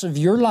course of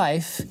your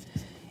life,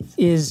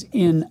 is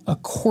in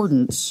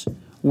accordance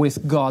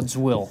with God's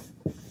will.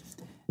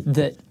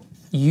 That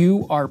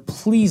you are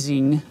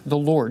pleasing the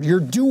Lord. You're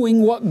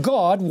doing what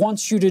God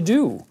wants you to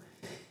do.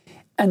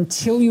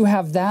 Until you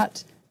have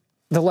that,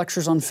 the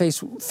lectures on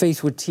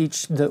faith would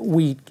teach that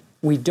we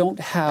don't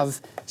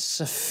have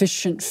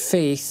sufficient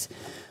faith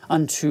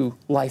unto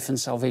life and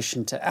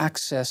salvation to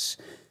access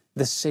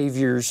the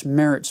Savior's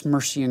merits,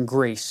 mercy, and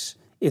grace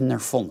in their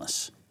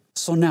fullness.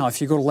 So now, if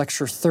you go to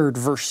lecture 3,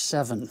 verse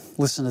 7,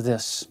 listen to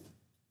this.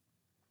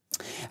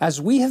 As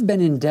we have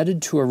been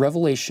indebted to a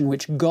revelation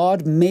which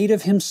God made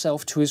of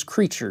himself to his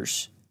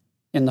creatures,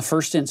 in the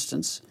first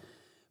instance,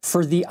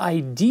 for the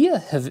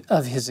idea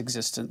of his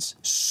existence,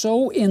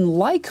 so in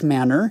like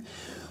manner,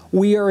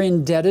 we are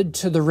indebted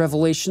to the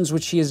revelations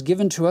which he has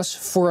given to us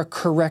for a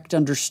correct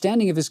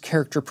understanding of his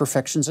character,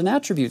 perfections, and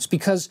attributes.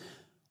 Because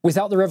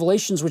without the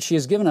revelations which he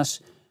has given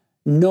us,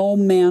 no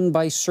man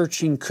by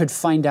searching could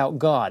find out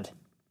God.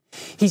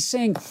 He's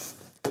saying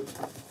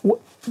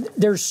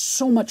there's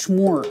so much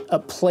more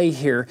at play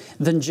here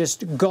than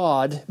just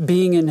God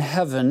being in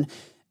heaven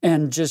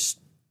and just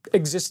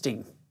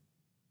existing.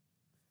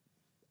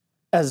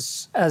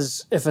 As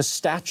if a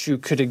statue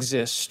could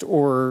exist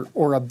or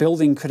a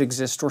building could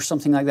exist or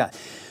something like that.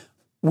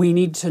 We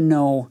need to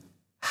know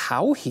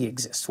how he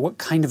exists. What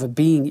kind of a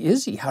being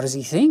is he? How does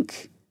he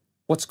think?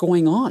 What's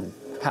going on?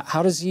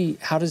 How does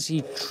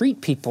he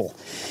treat people?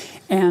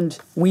 And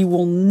we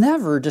will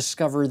never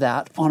discover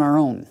that on our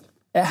own.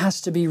 It has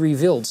to be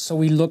revealed. So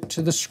we look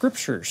to the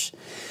Scriptures.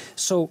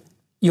 So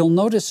you'll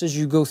notice as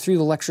you go through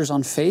the lectures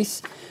on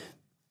faith,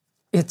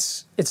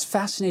 it's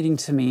fascinating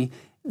to me.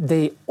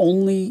 They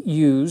only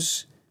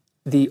use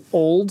the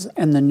Old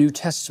and the New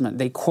Testament.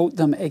 They quote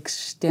them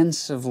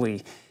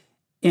extensively.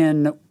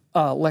 In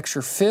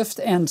lecture 5th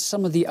and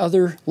some of the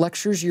other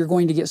lectures, you're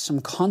going to get some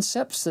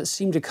concepts that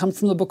seem to come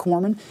from the Book of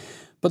Mormon,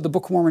 but the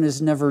Book of Mormon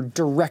is never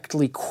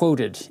directly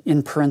quoted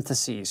in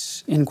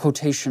parentheses, in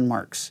quotation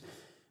marks,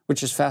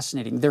 which is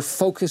fascinating. They're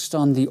focused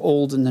on the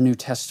Old and the New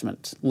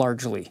Testament,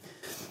 largely,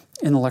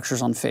 in the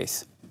lectures on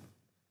faith,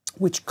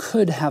 which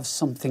could have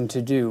something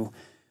to do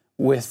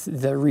with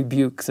the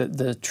rebuke that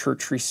the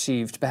church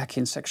received back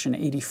in section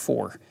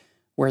 84,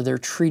 where they're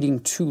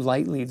treating too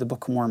lightly the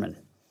Book of Mormon.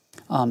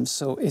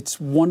 So it's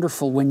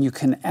wonderful when you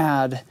can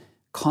add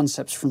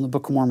concepts from the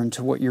Book of Mormon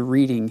to what you're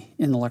reading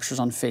in the lectures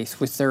on faith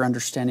with their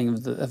understanding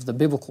of the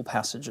biblical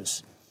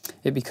passages.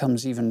 It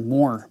becomes even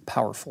more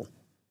powerful.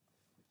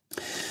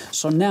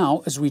 So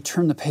now, as we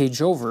turn the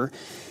page over,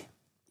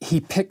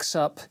 he picks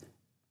up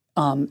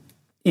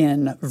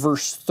in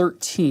verse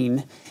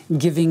 13,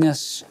 giving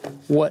us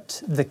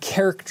what the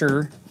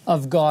character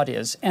of God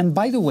is. And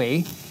by the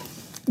way,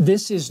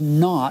 this is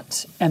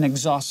not an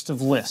exhaustive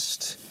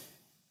list.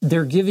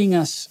 They're giving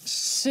us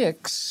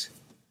 6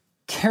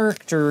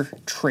 character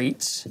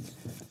traits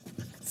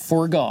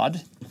for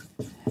God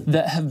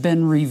that have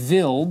been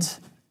revealed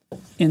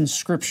in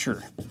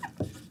Scripture.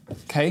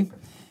 Okay?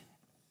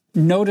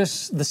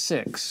 Notice the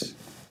 6.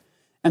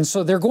 And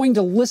so they're going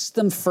to list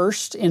them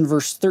first in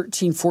verse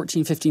 13,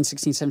 14, 15,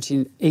 16,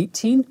 17,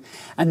 18,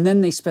 and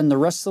then they spend the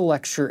rest of the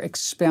lecture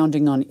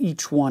expounding on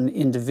each one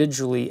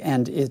individually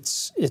and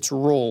its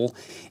role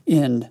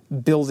in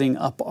building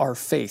up our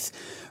faith.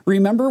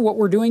 Remember what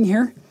we're doing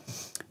here?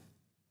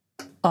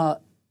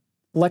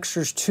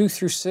 Lectures 2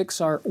 through 6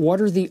 are, what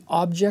are the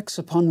objects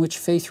upon which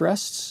faith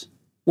rests?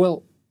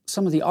 Well,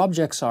 some of the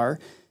objects are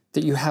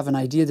that you have an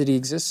idea that he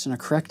exists and a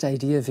correct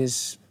idea of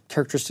his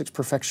characteristics,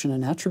 perfection,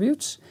 and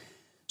attributes.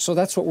 So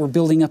that's what we're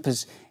building up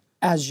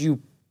as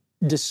you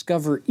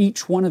discover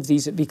each one of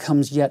these, it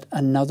becomes yet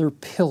another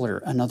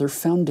pillar, another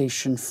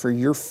foundation for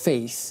your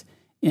faith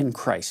in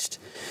Christ.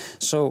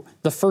 So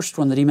the first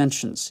one that he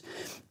mentions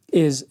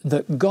is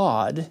that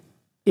God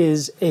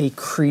is a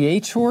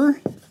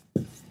creator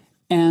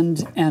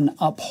and an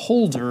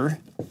upholder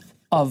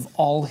of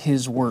all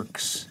his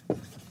works.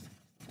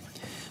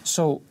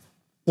 So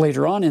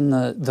later on in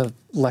the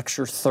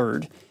lecture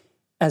third,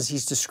 as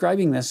he's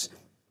describing this,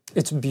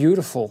 it's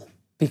beautiful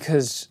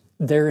because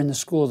there in the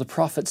school of the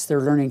prophets,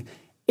 they're learning,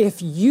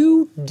 if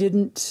you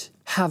didn't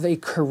have a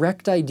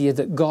correct idea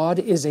that God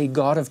is a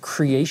God of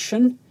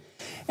creation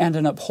and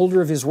an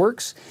upholder of his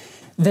works,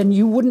 then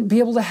you wouldn't be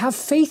able to have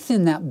faith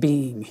in that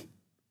being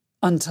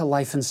unto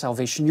life and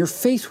salvation. Your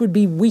faith would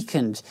be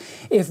weakened.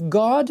 If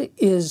God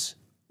is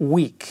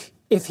weak,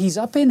 if he's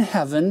up in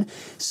heaven,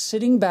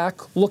 sitting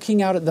back,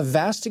 looking out at the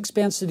vast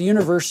expanse of the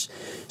universe,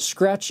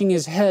 scratching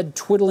his head,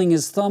 twiddling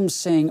his thumbs,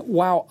 saying,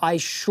 wow, I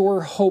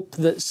sure hope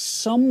that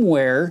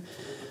somewhere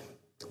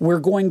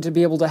we're going to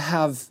be able to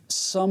have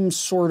some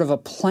sort of a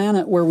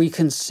planet where we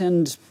can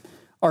send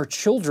our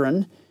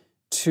children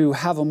to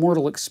have a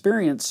mortal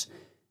experience,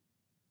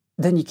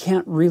 then you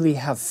can't really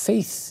have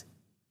faith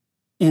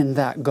in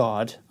that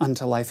God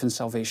unto life and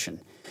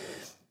salvation.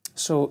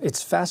 So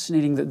it's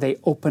fascinating that they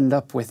opened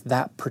up with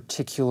that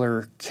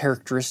particular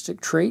characteristic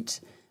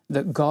trait,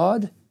 that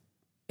God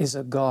is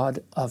a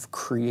God of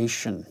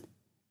creation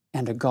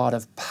and a God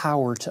of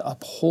power to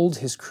uphold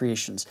his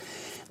creations,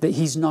 that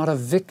he's not a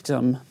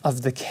victim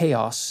of the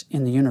chaos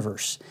in the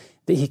universe,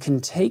 that he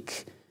can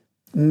take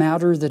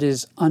matter that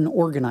is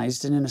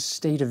unorganized and in a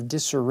state of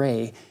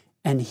disarray,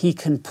 and he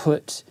can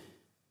put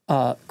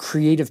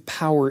creative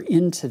power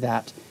into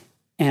that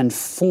and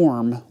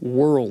form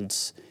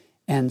worlds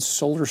and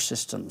solar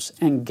systems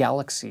and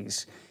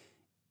galaxies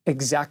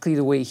exactly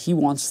the way he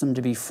wants them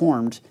to be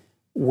formed,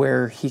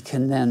 where he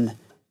can then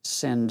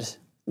send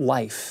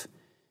life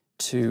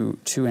to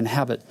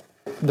inhabit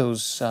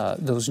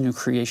those new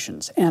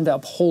creations and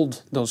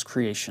uphold those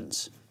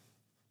creations.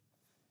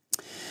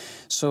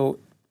 So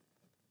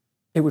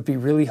it would be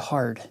really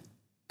hard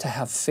to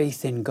have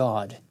faith in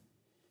God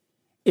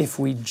if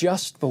we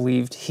just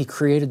believed he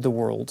created the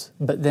world,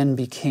 but then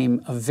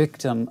became a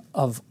victim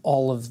of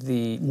all of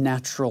the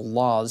natural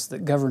laws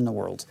that govern the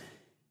world.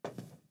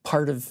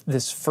 Part of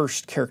this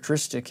first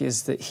characteristic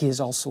is that he is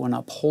also an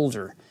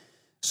upholder.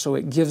 So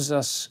it gives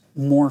us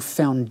more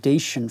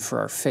foundation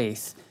for our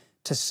faith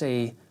to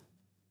say,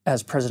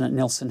 as President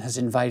Nelson has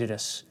invited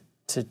us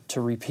to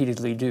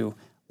repeatedly do,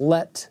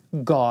 let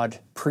God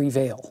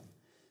prevail.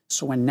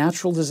 So when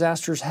natural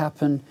disasters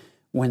happen,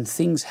 when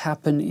things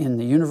happen in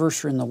the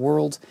universe or in the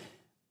world,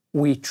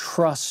 we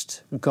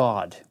trust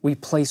God. We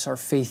place our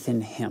faith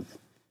in him,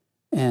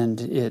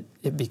 and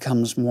it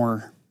becomes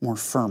more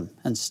firm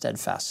and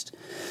steadfast.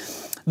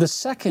 The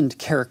second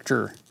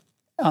character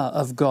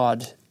of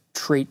God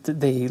trait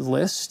that they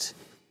list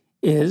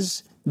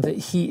is that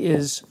he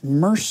is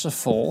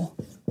merciful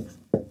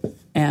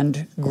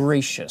and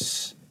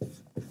gracious.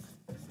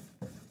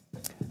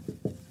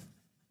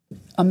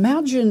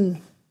 Imagine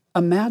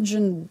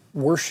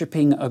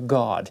worshiping a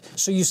God.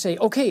 So you say,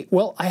 okay,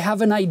 well, I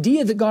have an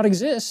idea that God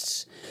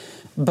exists,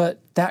 but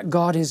that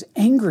God is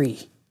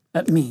angry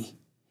at me.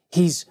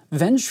 He's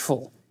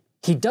vengeful.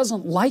 He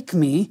doesn't like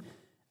me,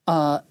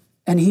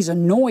 and he's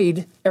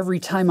annoyed every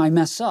time I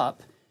mess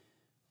up.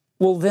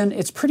 Well, then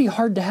it's pretty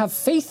hard to have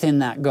faith in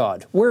that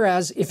God.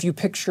 Whereas if you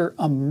picture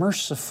a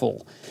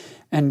merciful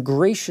and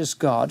gracious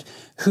God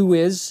who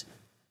is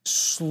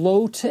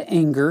slow to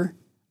anger,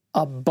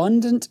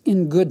 abundant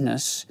in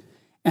goodness,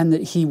 and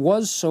that he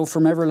was so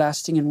from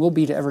everlasting and will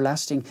be to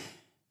everlasting,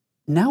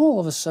 now all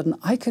of a sudden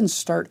I can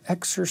start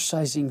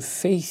exercising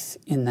faith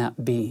in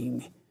that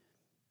being,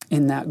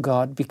 in that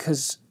God,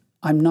 because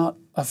I'm not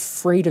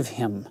afraid of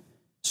him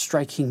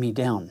striking me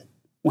down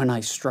when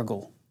I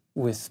struggle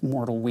with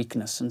mortal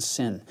weakness and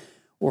sin,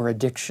 or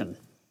addiction,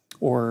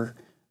 or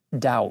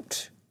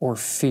doubt, or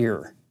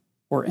fear,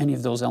 or any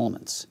of those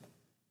elements.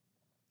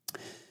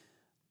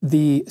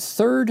 The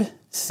third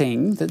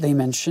thing that they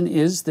mention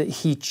is that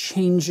he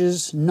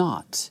changes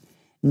not,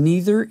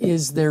 neither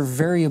is there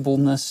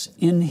variableness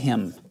in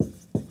him.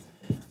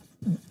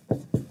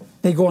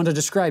 They go on to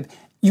describe,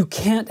 you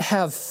can't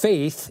have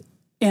faith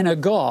in a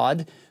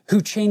God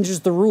who changes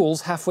the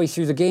rules halfway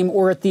through the game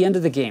or at the end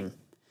of the game.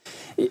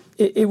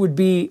 It would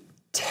be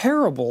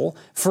terrible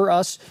for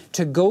us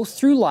to go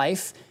through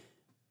life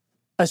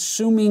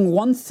assuming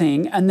one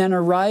thing and then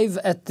arrive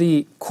at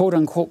the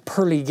quote-unquote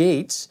pearly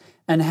gates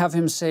and have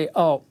him say,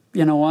 oh,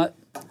 you know what?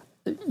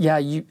 Yeah,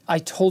 I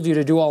told you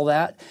to do all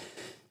that,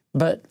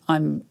 but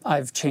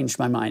I've changed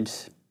my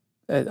mind.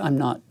 I'm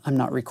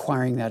not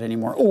requiring that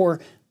anymore. Or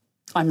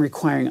I'm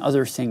requiring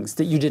other things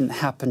that you didn't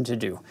happen to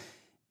do.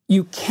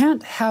 You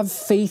can't have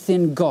faith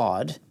in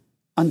God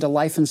unto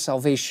life and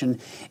salvation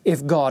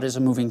if God is a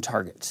moving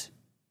target.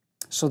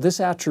 So this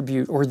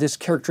attribute or this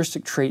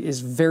characteristic trait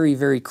is very,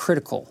 very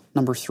critical,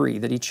 number 3,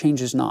 that he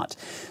changes not.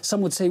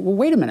 Some would say, well,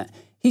 wait a minute,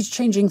 he's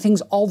changing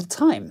things all the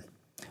time.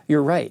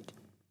 You're right.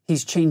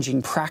 He's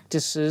changing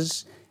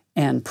practices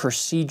and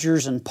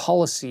procedures and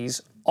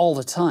policies all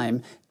the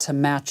time to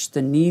match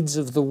the needs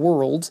of the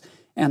world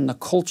and the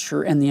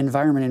culture and the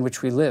environment in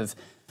which we live.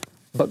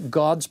 But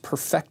God's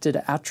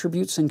perfected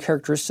attributes and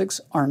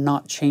characteristics are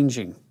not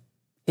changing.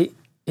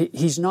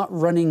 He's not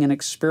running an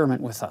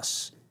experiment with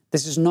us.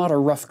 This is not a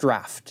rough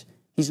draft.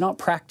 He's not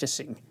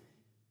practicing.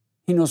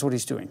 He knows what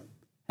he's doing,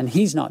 and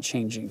he's not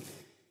changing.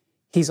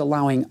 He's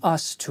allowing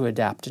us to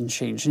adapt and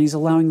change, and he's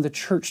allowing the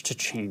church to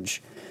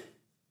change,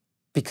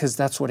 because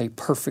that's what a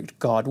perfect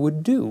God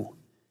would do,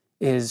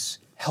 is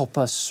help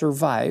us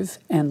survive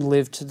and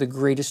live to the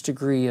greatest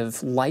degree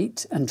of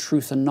light and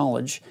truth and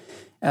knowledge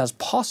as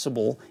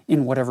possible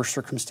in whatever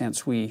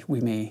circumstance we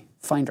may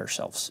find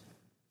ourselves.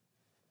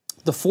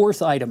 The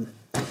 4th item,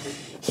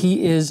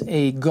 he is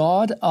a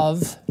God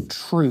of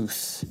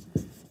truth,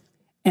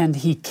 and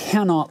he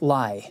cannot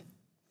lie.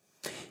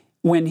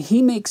 When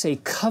he makes a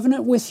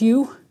covenant with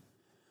you,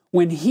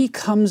 when he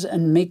comes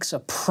and makes a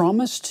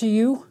promise to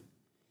you,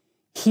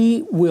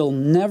 he will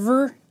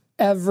never,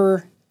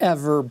 ever,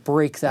 ever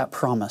break that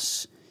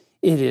promise.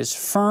 It is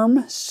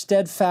firm,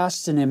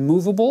 steadfast, and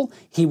immovable.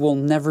 He will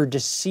never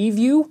deceive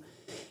you.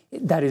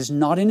 That is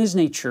not in his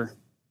nature.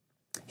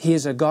 He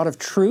is a God of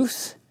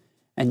truth,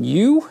 and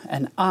you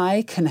and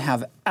I can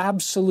have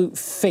absolute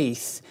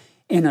faith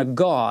in a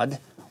God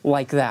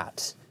like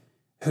that,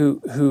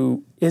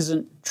 who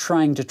isn't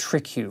trying to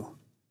trick you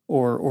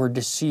or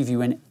deceive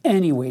you in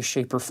any way,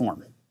 shape, or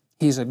form.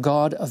 He's a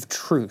God of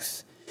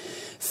truth.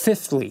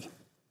 5thly,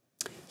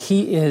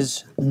 he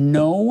is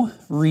no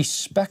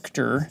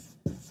respecter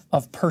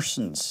of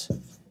persons.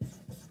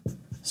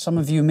 Some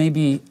of you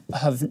maybe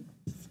have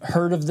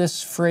heard of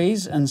this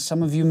phrase, and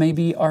some of you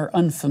maybe are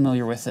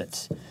unfamiliar with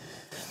it.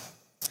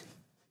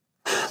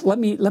 Let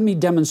me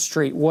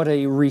demonstrate what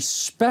a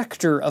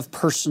respecter of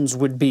persons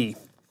would be.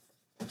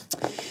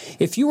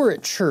 If you were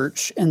at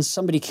church and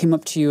somebody came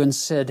up to you and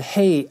said,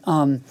 hey,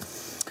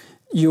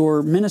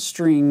 your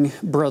ministering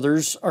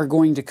brothers are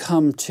going to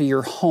come to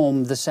your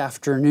home this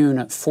afternoon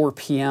at 4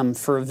 p.m.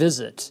 for a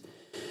visit,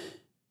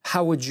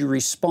 how would you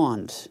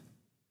respond?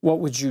 What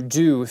would you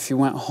do if you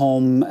went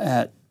home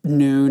at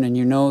noon and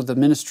you know the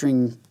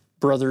ministering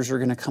brothers are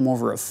going to come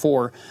over at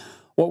 4?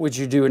 What would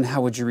you do and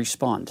how would you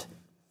respond?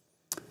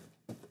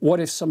 What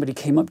if somebody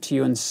came up to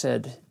you and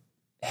said,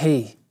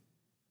 hey,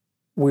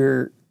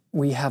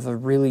 we have a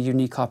really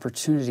unique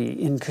opportunity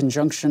in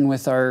conjunction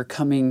with our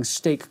coming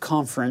stake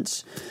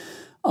conference.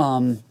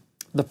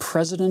 The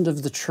president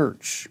of the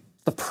church,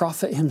 the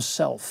prophet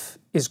himself,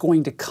 is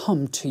going to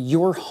come to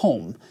your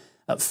home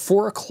at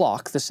 4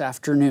 o'clock this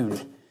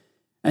afternoon,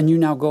 and you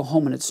now go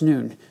home and it's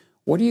noon.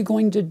 What are you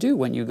going to do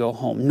when you go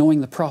home, knowing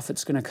the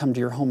prophet's going to come to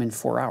your home in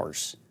 4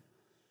 hours?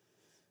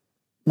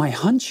 My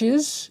hunch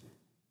is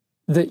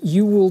that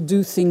you will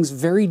do things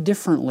very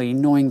differently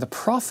knowing the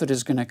prophet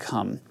is going to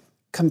come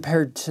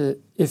compared to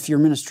if your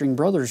ministering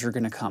brothers are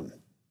going to come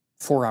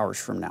 4 hours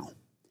from now.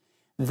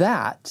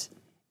 That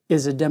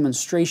is a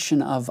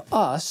demonstration of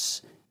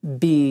us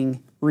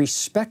being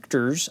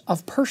respecters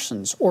of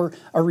persons, or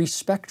a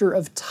respecter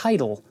of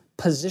title,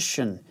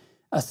 position,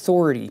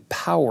 authority,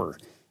 power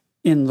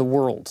in the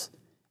world,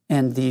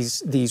 and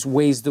these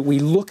ways that we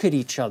look at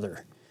each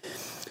other.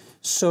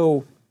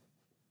 So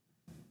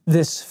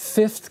this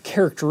 5th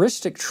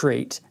characteristic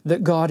trait,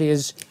 that God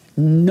is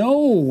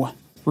no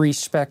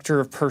respecter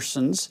of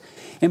persons,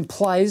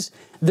 implies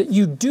that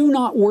you do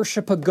not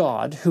worship a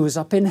God who is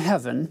up in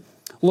heaven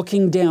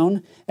looking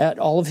down at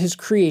all of his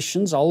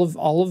creations, all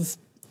of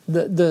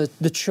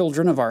the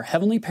children of our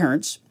heavenly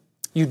parents.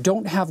 You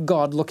don't have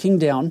God looking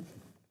down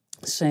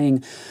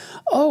saying,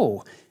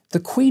 oh, the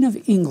Queen of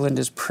England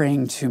is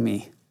praying to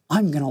me.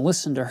 I'm going to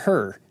listen to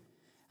her.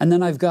 And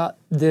then I've got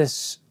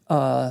this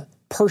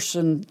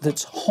person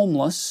that's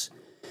homeless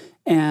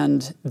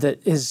and that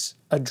is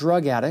a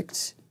drug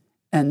addict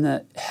and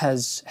that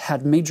has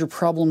had major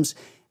problems,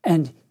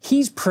 and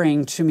he's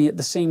praying to me at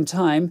the same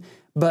time,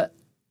 but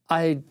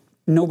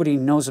nobody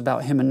knows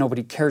about him and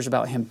nobody cares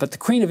about him. But the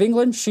Queen of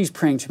England, she's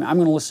praying to me. I'm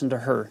going to listen to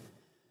her.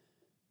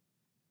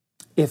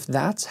 If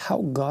that's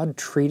how God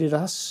treated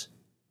us,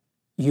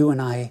 you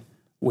and I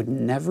would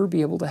never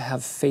be able to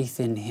have faith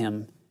in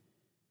him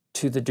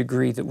to the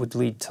degree that would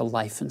lead to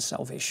life and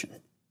salvation,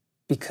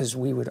 because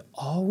we would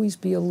always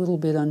be a little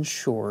bit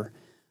unsure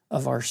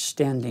of our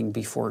standing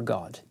before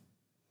God.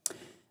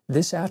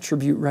 This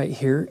attribute right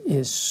here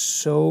is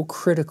so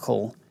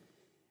critical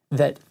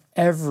that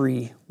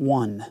every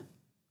one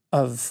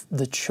of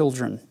the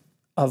children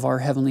of our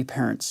heavenly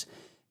parents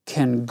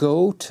can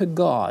go to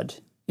God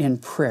in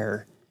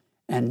prayer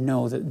and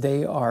know that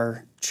they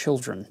are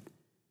children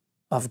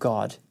of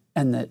God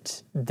and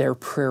that their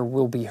prayer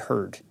will be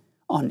heard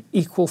on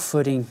equal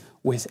footing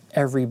with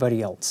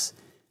everybody else.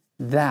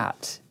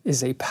 That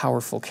is a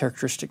powerful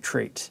characteristic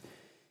trait.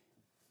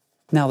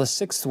 Now, the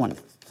 6th one.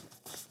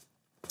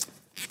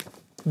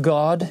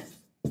 God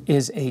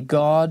is a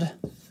God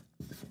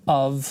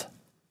of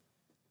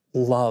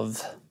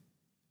love.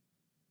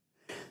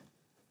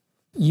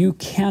 You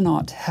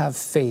cannot have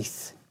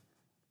faith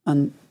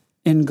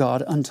in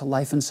God unto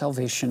life and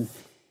salvation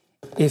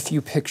if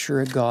you picture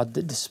a God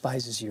that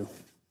despises you.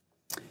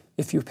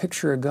 If you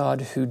picture a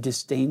God who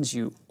disdains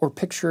you, or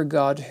picture a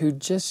God who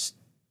just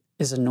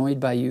is annoyed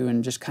by you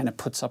and just kind of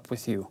puts up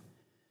with you.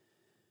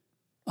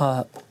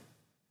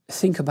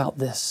 Think about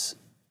this.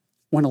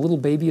 When a little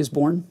baby is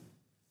born,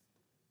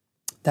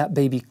 that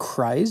baby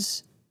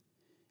cries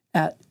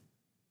at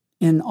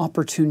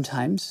inopportune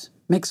times,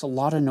 makes a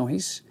lot of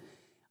noise.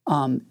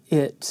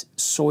 It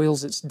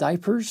soils its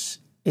diapers.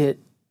 It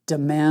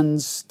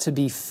demands to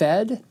be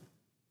fed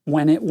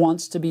when it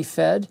wants to be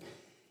fed.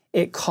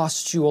 It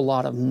costs you a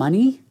lot of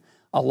money,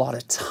 a lot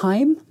of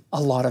time,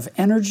 a lot of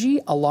energy,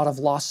 a lot of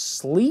lost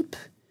sleep.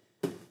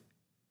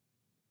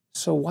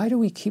 So why do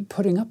we keep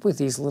putting up with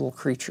these little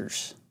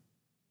creatures?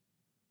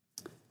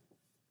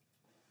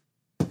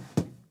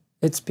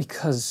 It's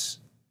because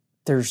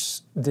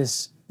there's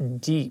this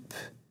deep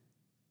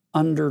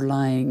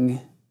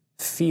underlying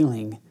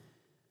feeling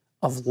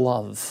of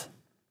love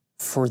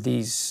for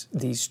these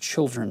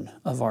children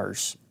of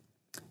ours.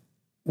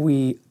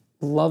 We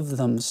love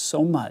them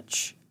so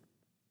much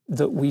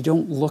that we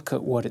don't look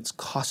at what it's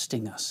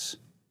costing us.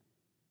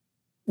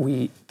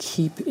 We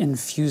keep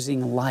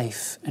infusing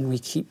life, and we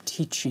keep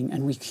teaching,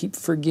 and we keep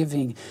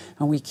forgiving,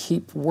 and we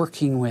keep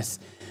working with,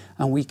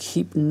 and we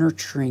keep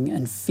nurturing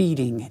and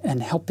feeding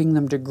and helping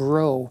them to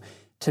grow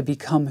to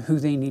become who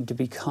they need to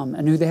become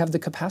and who they have the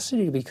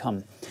capacity to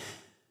become.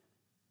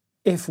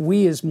 If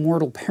we as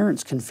mortal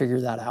parents can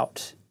figure that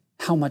out,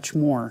 how much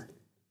more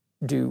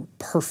do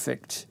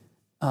perfect,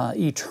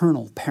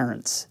 eternal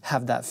parents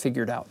have that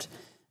figured out?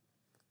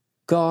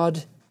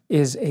 God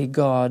is a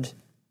God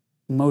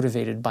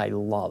motivated by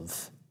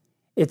love.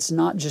 It's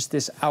not just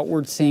this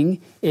outward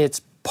thing,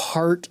 it's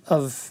part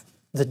of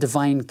the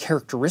divine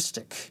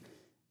characteristic.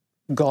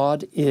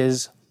 God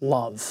is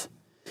love.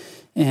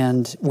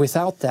 And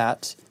without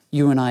that,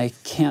 you and I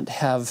can't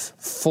have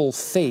full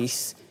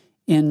faith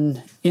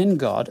in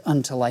God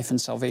unto life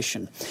and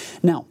salvation.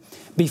 Now,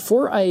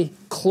 before I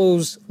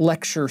close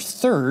lecture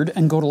 3rd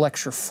and go to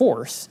lecture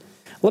 4th,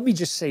 let me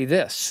just say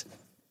this.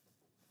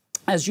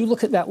 As you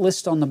look at that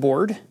list on the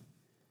board,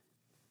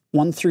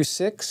 1 through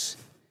 6,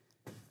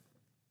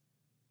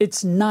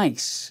 it's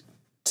nice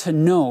to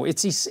know.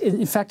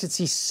 In fact, it's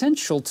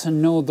essential to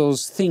know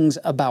those things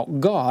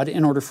about God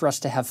in order for us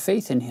to have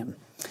faith in Him.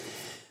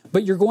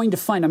 But you're going to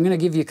find, I'm going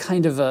to give you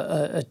kind of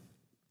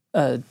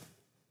a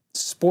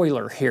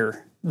spoiler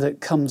here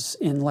that comes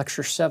in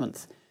lecture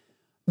 7th.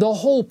 The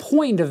whole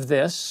point of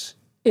this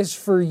is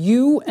for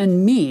you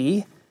and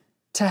me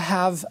to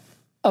have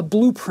a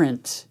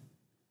blueprint,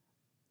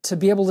 to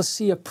be able to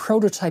see a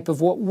prototype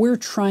of what we're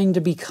trying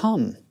to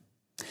become.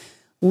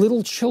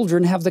 Little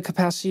children have the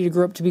capacity to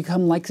grow up to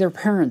become like their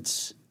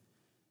parents.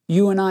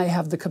 You and I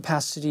have the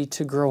capacity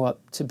to grow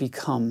up to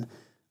become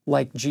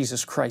like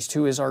Jesus Christ,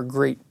 who is our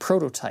great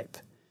prototype,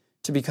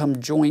 to become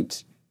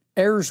joint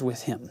heirs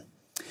with Him.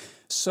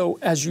 So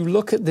as you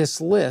look at this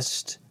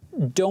list,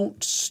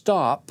 don't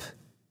stop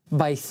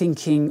by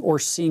thinking or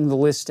seeing the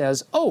list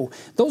as, oh,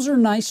 those are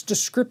nice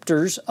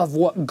descriptors of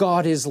what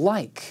God is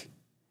like.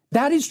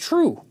 That is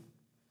true,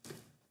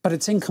 but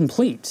it's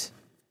incomplete,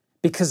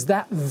 because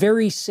that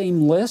very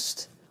same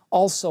list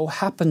also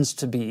happens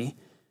to be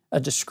a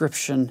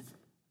description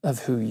of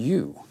who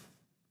you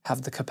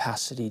have the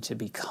capacity to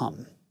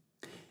become.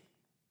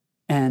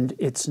 And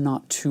it's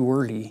not too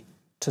early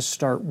to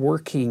start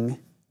working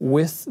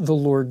with the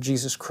Lord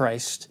Jesus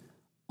Christ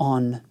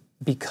on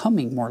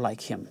becoming more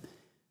like Him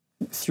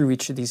through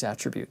each of these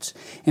attributes.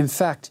 In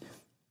fact,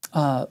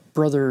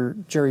 Brother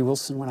Jerry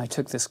Wilson, when I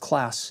took this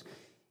class,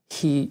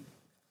 he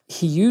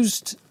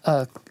used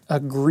a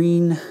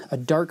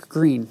dark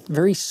green,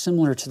 very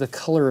similar to the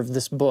color of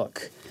this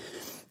book,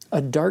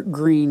 a dark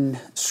green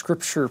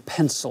scripture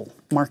pencil,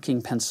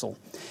 marking pencil.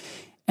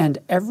 And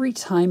every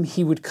time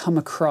he would come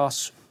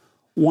across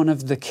one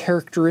of the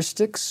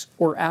characteristics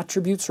or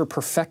attributes or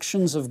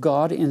perfections of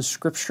God in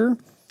Scripture,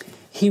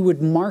 he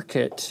would mark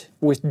it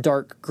with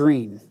dark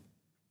green.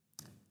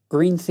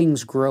 Green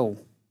things grow,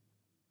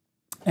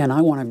 and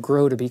I want to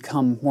grow to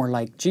become more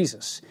like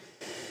Jesus.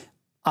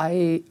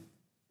 I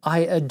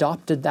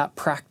adopted that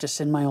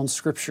practice in my own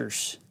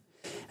Scriptures.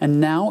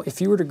 And now,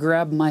 if you were to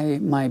grab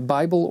my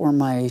Bible or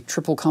my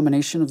triple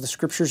combination of the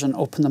Scriptures and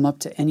open them up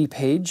to any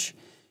page,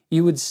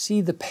 you would see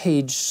the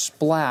page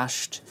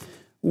splashed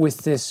with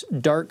this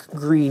dark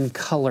green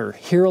color,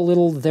 here a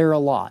little, there a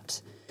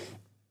lot,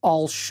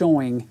 all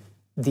showing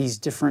these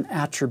different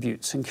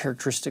attributes and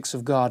characteristics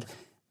of God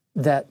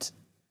that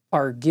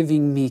are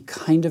giving me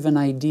kind of an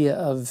idea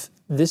of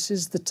this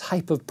is the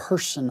type of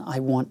person I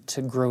want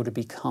to grow to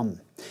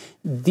become.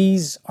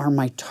 These are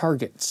my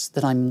targets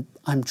that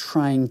I'm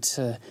trying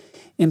to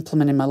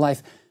implement in my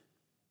life,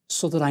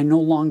 so that I no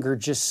longer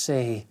just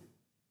say,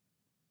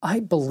 I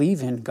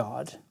believe in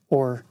God,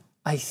 or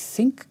I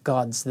think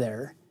God's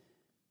there.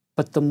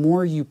 But the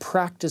more you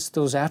practice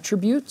those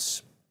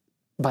attributes,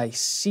 by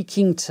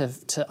seeking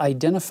to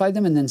identify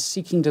them and then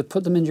seeking to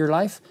put them into your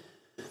life,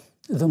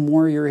 the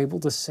more you're able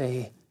to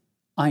say,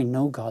 I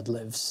know God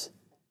lives,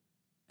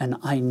 and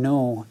I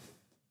know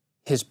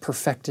His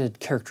perfected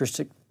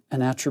characteristic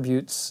and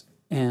attributes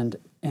and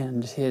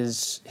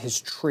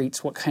his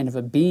traits, what kind of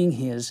a being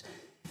He is,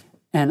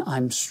 and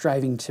I'm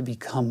striving to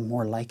become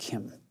more like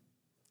Him.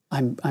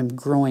 I'm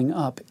growing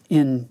up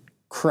in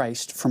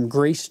Christ from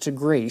grace to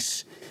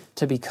grace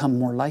to become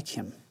more like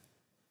Him.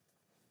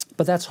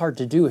 But that's hard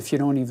to do if you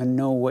don't even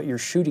know what you're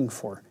shooting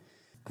for.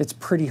 It's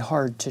pretty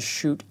hard to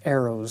shoot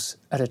arrows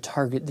at a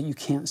target that you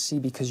can't see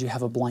because you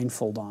have a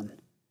blindfold on.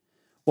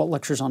 What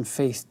Lectures on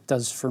Faith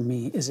does for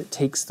me is it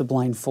takes the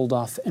blindfold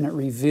off and it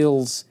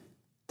reveals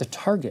the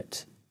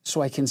target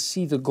so I can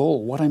see the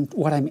goal, what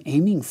I'm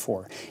aiming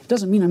for. It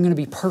doesn't mean I'm going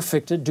to be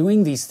perfect at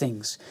doing these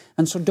things.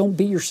 And so don't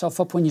beat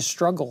yourself up when you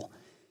struggle.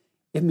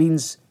 It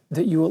means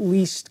that you at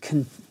least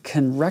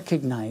can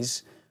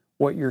recognize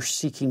what you're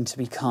seeking to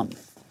become.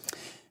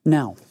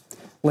 Now,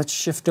 let's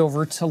shift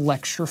over to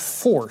Lecture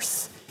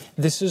 4th.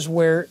 This is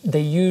where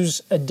they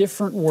use a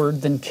different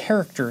word than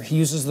character. He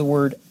uses the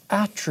word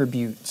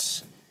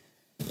attributes.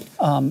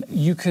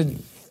 You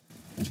could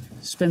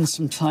spend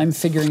some time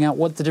figuring out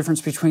what the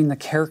difference between the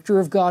character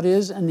of God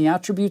is and the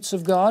attributes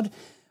of God,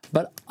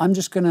 but I'm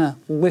just going to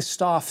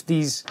list off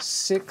these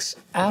 6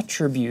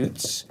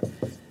 attributes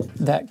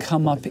that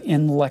come up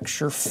in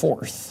Lecture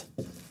 4th.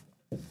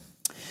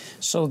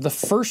 So the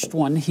first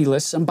one he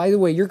lists, and by the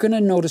way, you're going to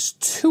notice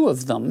 2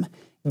 of them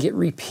get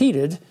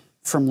repeated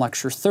from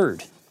Lecture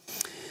 3rd.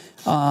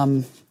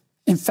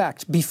 In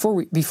fact, before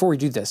we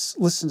do this,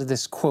 listen to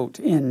this quote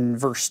in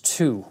verse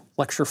 2,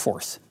 Lecture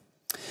 4th.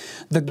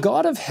 The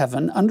God of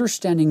heaven,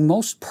 understanding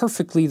most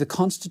perfectly the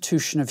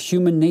constitution of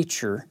human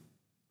nature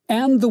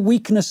and the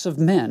weakness of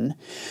men,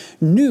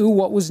 knew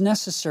what was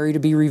necessary to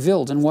be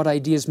revealed and what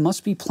ideas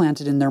must be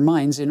planted in their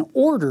minds in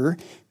order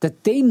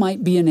that they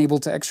might be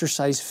enabled to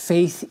exercise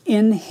faith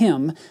in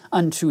Him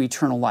unto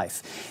eternal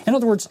life. In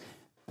other words,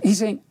 he's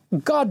saying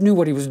God knew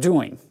what He was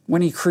doing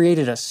when He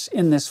created us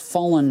in this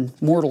fallen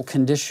mortal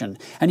condition,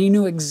 and He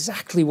knew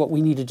exactly what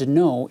we needed to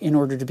know in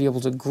order to be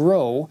able to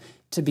grow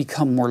to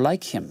become more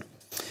like Him.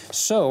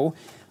 So,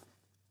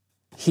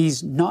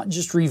 He's not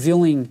just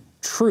revealing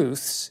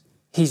truths,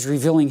 He's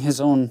revealing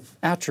His own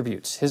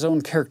attributes, His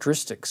own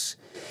characteristics.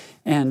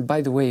 And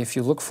by the way, if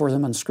you look for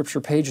them on Scripture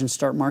page and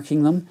start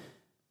marking them,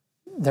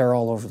 they're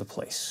all over the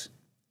place.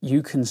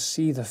 You can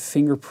see the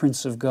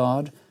fingerprints of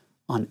God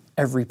on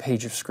every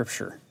page of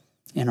Scripture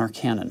in our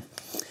canon.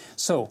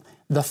 So,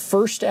 the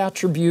first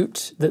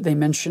attribute that they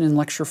mention in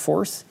Lecture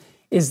 4th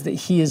is that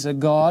He is a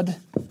God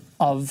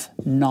of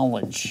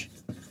knowledge.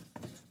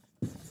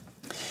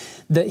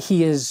 That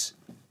He is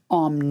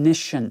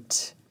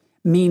omniscient,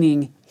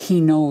 meaning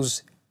He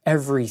knows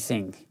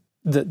everything.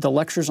 The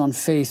Lectures on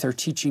Faith are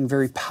teaching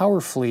very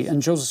powerfully,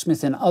 and Joseph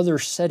Smith in other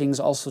settings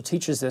also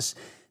teaches this,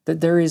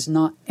 that there is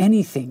not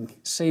anything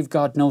save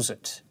God knows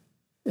it,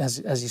 as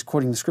he's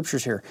quoting the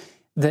Scriptures here,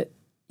 that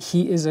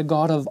He is a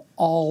God of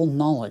all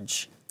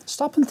knowledge.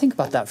 Stop and think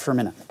about that for a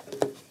minute.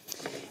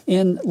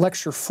 In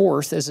Lecture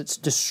 4th, as it's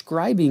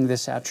describing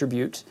this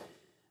attribute,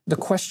 the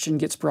question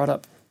gets brought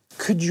up,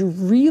 could you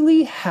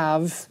really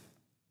have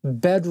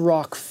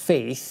bedrock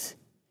faith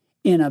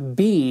in a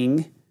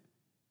being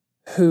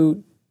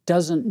who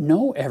doesn't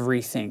know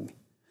everything,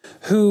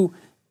 who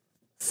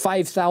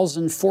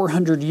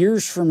 5,400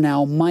 years from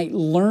now might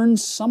learn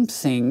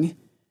something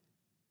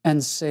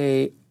and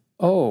say,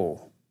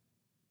 oh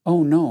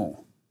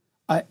no,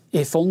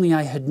 if only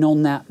I had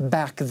known that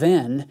back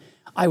then,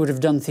 I would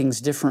have done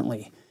things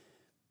differently.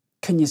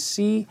 Can you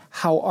see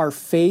how our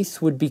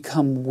faith would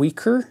become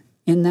weaker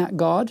in that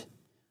God?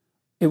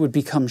 It would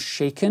become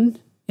shaken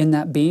in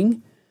that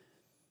being.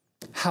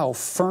 How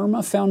firm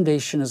a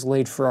foundation is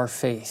laid for our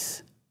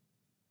faith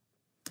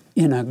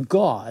in a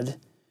God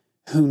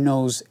who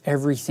knows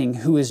everything,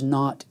 who is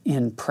not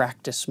in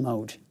practice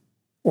mode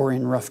or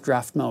in rough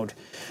draft mode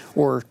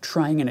or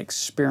trying an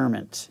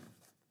experiment.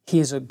 He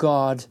is a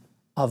God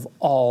of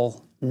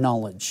all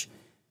knowledge.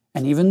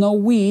 And even though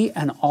we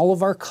and all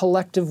of our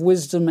collective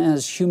wisdom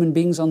as human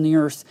beings on the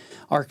earth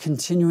are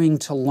continuing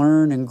to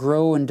learn and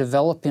grow and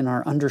develop in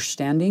our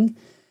understanding,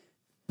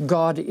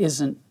 God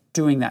isn't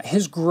doing that.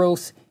 His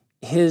growth,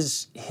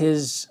 His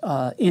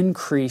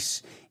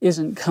increase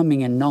isn't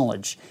coming in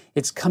knowledge.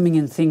 It's coming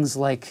in things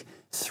like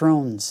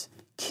thrones,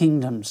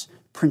 kingdoms,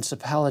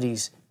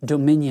 principalities,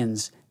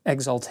 dominions,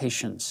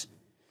 exaltations.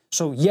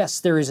 So yes,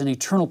 there is an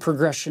eternal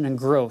progression and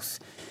growth,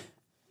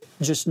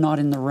 just not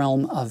in the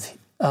realm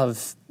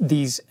of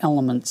these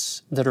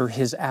elements that are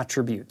His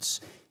attributes.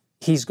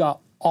 He's got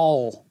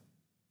all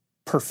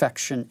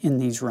perfection in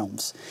these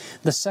realms.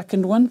 The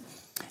second one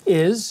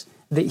is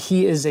that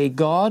He is a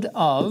God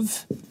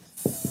of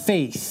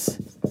faith,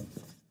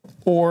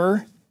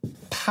 or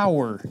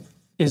power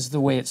is the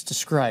way it's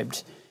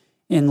described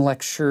in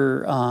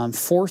Lecture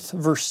 4th,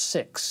 verse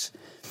 6,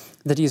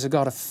 that He is a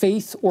God of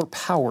faith or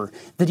power,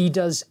 that He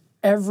does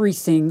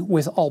everything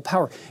with all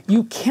power.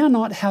 You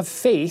cannot have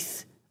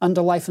faith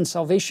unto life and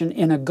salvation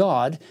in a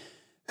God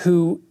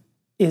who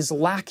is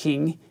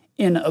lacking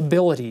in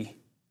ability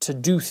to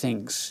do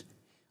things.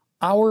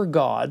 Our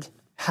God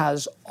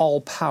has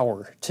all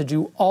power to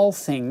do all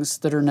things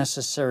that are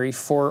necessary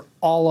for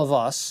all of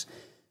us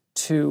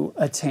to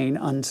attain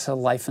unto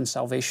life and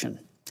salvation.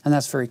 And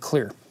that's very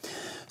clear.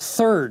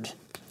 Third,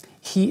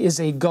 He is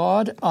a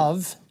God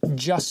of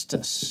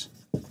justice,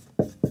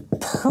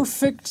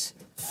 perfect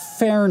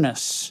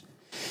fairness.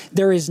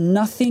 There is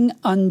nothing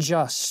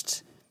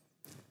unjust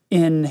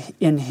in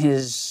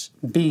His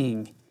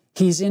being.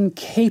 He's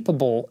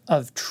incapable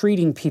of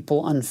treating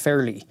people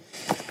unfairly.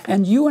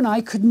 And you and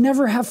I could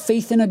never have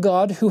faith in a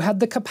God who had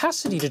the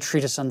capacity to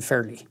treat us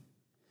unfairly.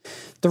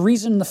 The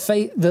reason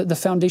the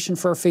foundation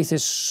for our faith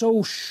is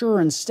so sure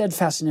and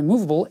steadfast and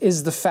immovable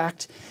is the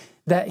fact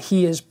that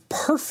He is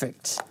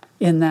perfect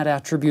in that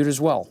attribute as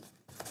well.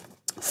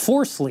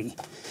 Fourthly,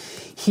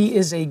 He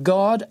is a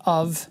God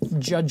of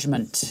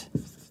judgment.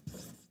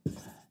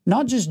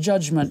 Not just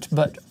judgment,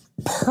 but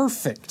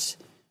perfect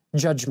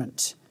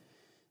judgment.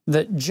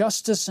 That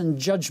justice and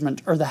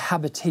judgment are the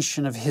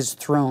habitation of His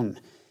throne.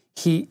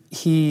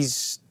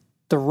 He's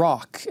the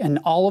rock, and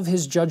all of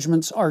His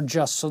judgments are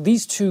just. So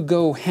these two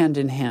go hand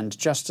in hand,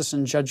 justice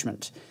and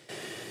judgment.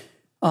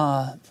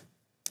 By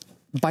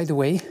the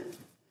way,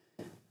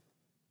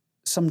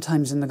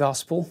 sometimes in the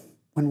gospel,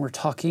 when we're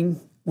talking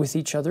with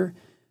each other,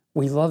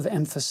 we love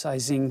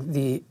emphasizing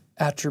the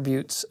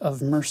attributes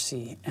of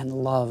mercy and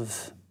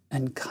love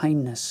and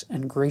kindness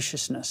and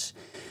graciousness.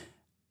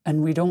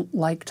 And we don't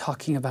like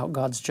talking about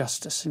God's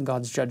justice and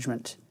God's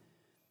judgment.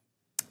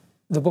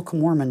 The Book of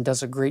Mormon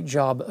does a great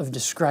job of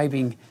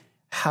describing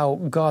how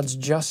God's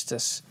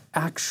justice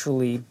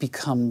actually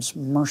becomes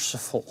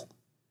merciful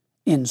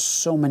in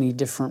so many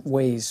different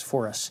ways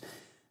for us.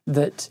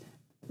 That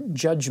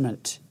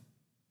judgment,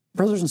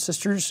 brothers and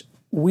sisters,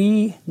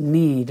 we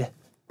need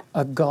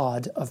a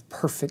God of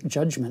perfect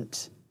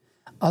judgment.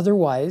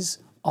 Otherwise,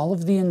 all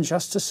of the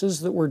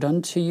injustices that were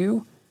done to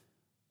you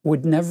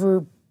would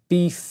never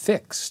be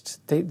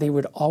fixed. They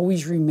would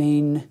always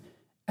remain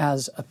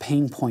as a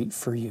pain point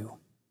for you.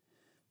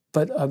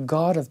 But a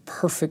God of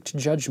perfect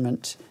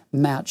judgment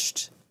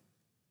matched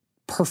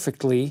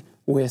perfectly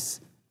with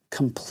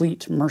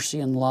complete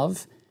mercy and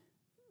love,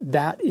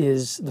 that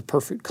is the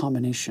perfect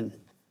combination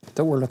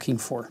that we're looking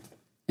for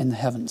in the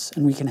heavens.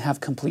 And we can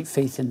have complete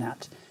faith in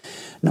that.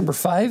 Number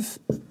 5,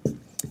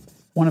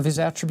 one of His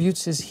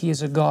attributes is He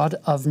is a God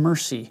of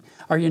mercy.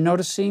 Are you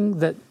noticing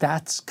that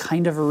that's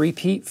kind of a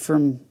repeat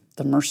from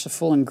the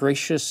merciful and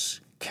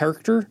gracious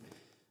character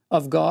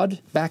of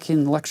God back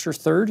in Lecture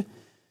 3rd?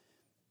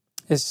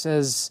 It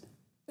says,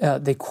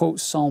 they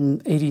quote Psalm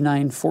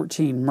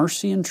 89:14,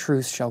 "Mercy and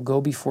truth shall go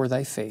before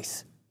thy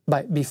face."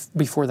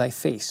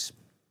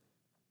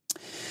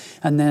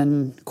 And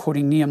then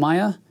quoting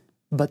Nehemiah,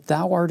 "But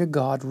thou art a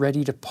God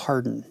ready to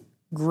pardon,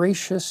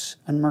 gracious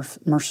and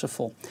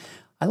merciful."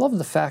 I love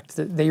the fact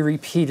that they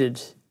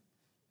repeated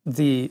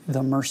the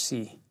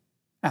mercy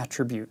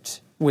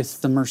attribute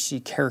with the mercy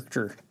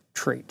character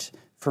trait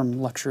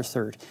from Lecture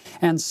 3rd.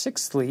 And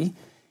sixthly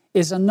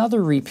is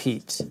another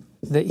repeat,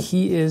 that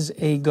He is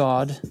a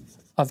God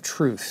of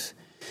truth.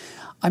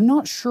 I'm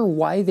not sure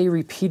why they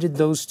repeated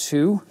those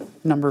two,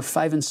 number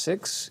 5 and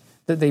 6,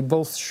 that they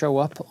both show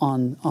up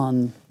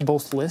on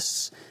both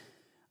lists.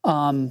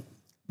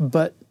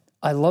 But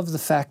I love the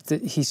fact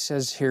that he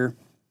says here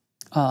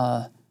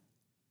that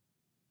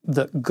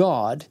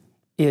God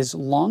is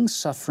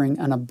long-suffering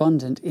and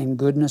abundant in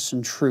goodness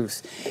and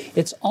truth.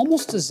 It's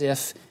almost as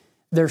if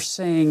they're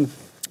saying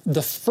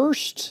the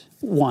first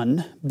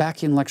one,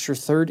 back in Lecture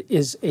 3rd,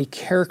 is a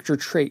character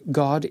trait.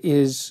 God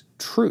is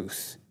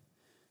truth.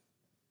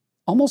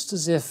 Almost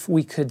as if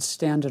we could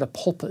stand at a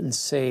pulpit and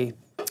say,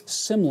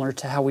 similar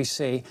to how we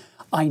say,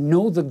 I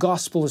know the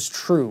gospel is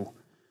true,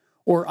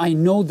 or I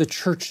know the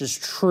church is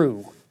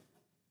true.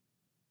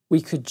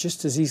 We could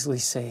just as easily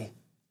say,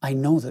 I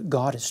know that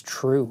God is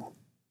true.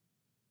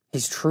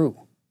 He's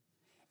true.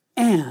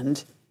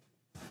 And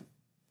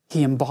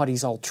He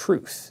embodies all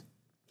truth.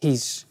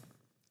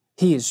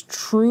 He is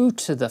true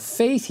to the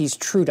faith. He's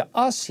true to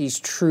us. He's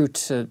true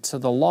to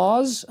the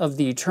laws of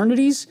the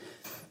eternities.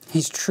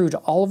 He's true to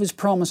all of His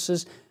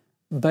promises.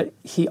 But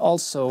He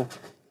also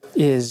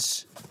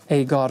is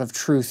a God of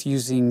truth,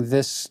 using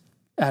this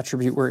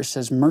attribute where it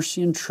says,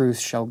 mercy and truth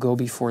shall go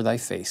before thy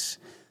face,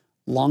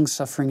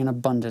 long-suffering and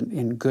abundant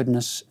in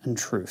goodness and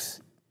truth.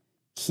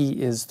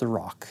 He is the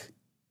rock.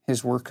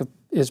 His work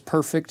is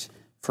perfect,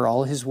 for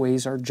all His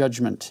ways are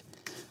judgment.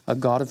 A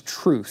God of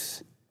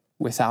truth,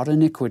 without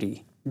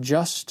iniquity,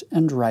 just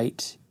and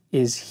right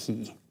is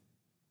He.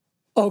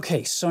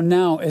 Okay, so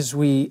now as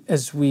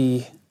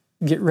we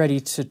get ready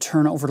to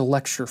turn over to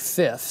Lecture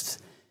 5th,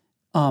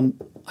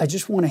 I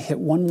just want to hit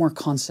one more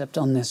concept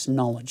on this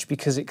knowledge,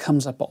 because it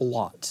comes up a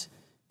lot.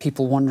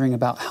 People wondering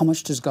about how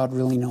much does God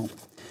really know?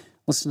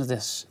 Listen to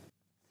this.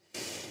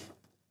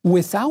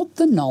 Without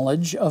the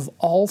knowledge of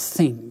all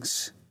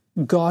things,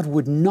 God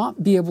would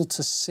not be able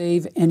to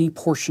save any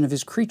portion of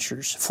His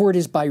creatures. For it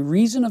is by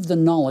reason of the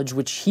knowledge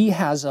which He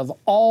has of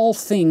all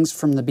things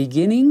from the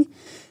beginning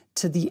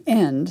to the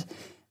end,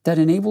 that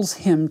enables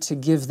him to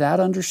give that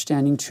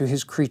understanding to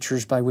his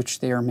creatures by which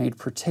they are made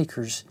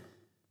partakers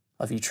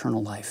of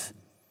eternal life.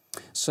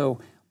 So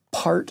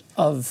part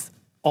of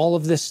all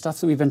of this stuff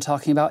that we've been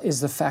talking about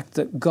is the fact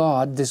that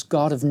God, this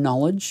God of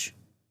knowledge,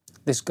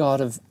 this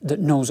God that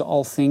knows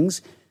all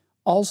things,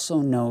 also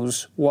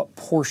knows what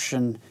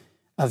portion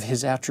of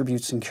his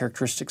attributes and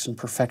characteristics and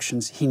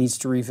perfections he needs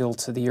to reveal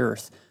to the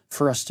earth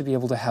for us to be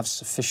able to have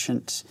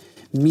sufficient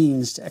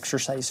means to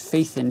exercise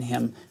faith in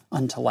him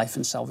unto life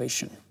and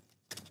salvation.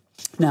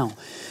 Now,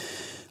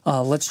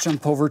 let's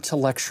jump over to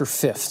Lecture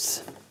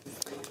 5th.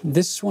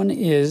 This one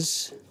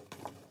is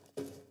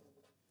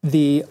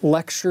the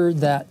lecture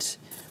that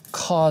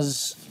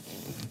caused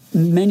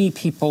many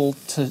people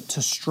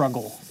to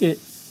struggle. It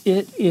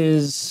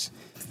is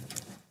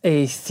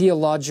a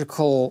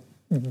theological,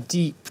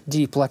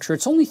 deep lecture.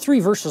 It's only 3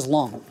 verses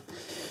long.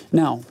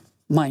 Now,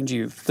 mind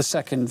you, the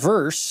second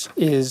verse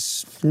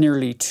is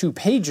nearly 2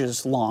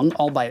 pages long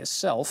all by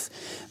itself,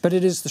 but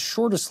it is the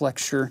shortest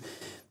lecture,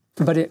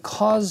 but it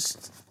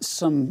caused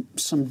some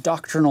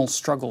doctrinal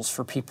struggles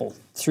for people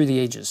through the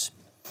ages.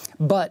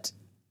 But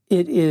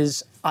it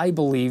is, I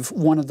believe,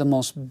 one of the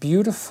most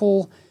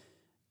beautiful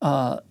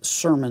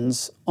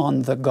sermons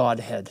on the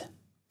Godhead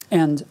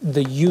and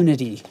the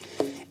unity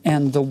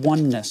and the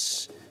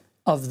oneness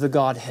of the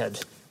Godhead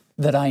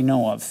that I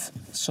know of.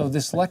 So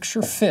this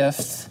Lecture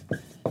 5th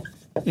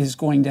is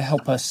going to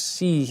help us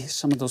see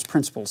some of those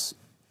principles.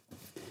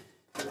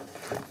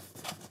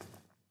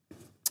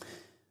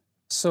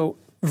 So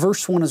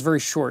verse 1 is very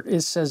short.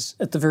 It says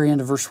at the very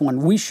end of verse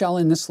 1, "We shall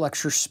in this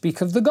lecture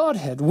speak of the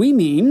Godhead." We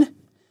mean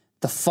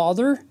the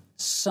Father,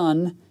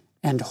 Son,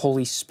 and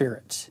Holy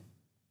Spirit.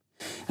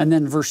 And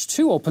then verse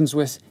 2 opens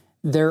with,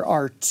 "There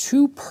are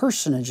 2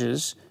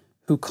 personages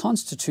who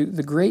constitute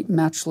the great,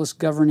 matchless,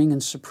 governing,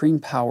 and supreme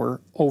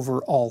power over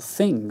all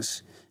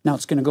things." Now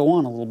it's going to go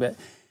on a little bit.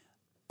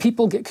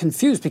 People get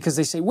confused because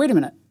they say, wait a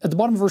minute, at the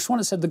bottom of verse 1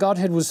 it said the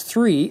Godhead was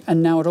 3,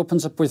 and now it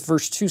opens up with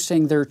verse 2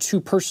 saying there are 2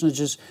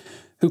 personages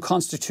who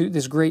constitute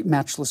this great,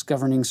 matchless,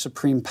 governing,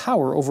 supreme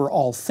power over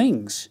all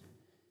things.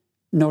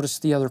 Notice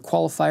the other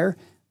qualifier,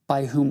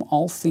 by whom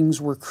all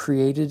things were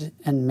created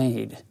and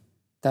made,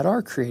 that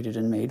are created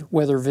and made,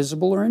 whether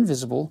visible or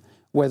invisible,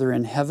 whether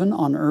in heaven,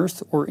 on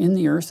earth, or in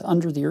the earth,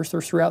 under the earth,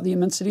 or throughout the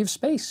immensity of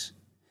space.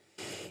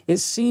 It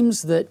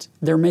seems that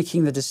they're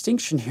making the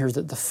distinction here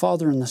that the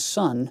Father and the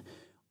Son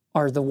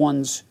are the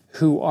ones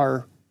who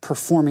are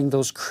performing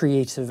those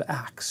creative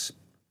acts.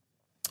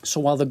 So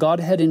while the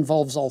Godhead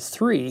involves all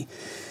 3,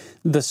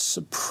 the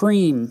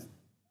supreme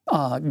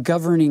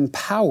governing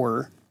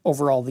power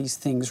over all these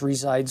things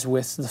resides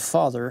with the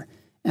Father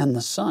and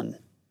the Son.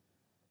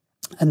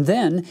 And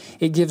then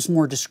it gives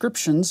more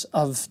descriptions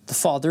of the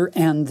Father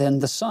and then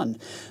the Son.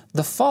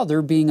 The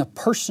Father being a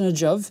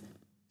personage of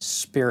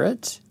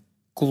spirit,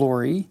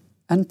 glory,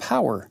 and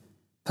power,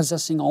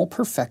 possessing all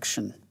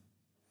perfection.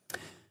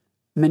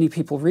 Many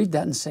people read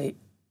that and say,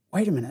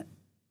 wait a minute,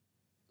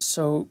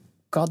 so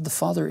God the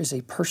Father is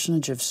a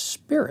personage of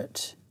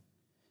spirit?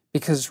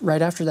 Because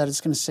right after that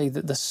it's going to say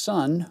that the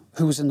Son,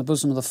 who is in the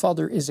bosom of the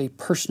Father, is a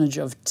personage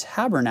of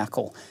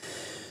tabernacle.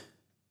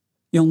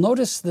 You'll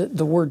notice that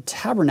the word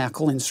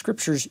tabernacle in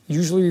Scriptures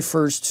usually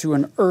refers to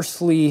an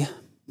earthly,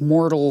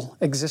 mortal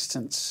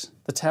existence,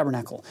 the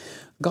tabernacle.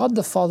 God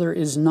the Father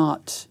is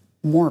not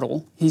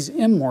mortal, he's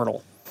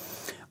immortal.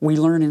 We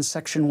learn in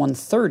section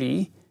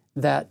 130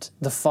 that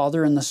the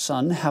Father and the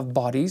Son have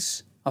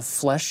bodies of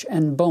flesh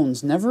and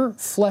bones, never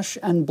flesh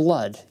and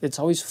blood. It's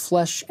always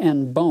flesh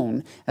and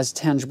bone, as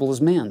tangible as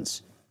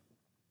man's.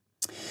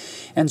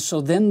 And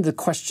so then the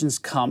questions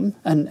come,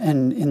 and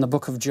in the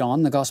book of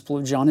John, the Gospel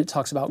of John, it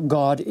talks about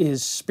God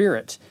is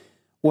spirit.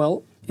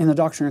 Well, in the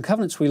Doctrine and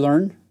Covenants we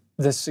learn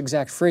this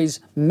exact phrase,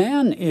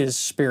 man is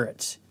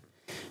spirit.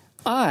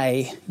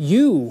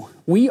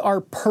 We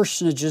are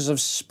personages of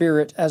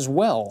spirit as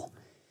well.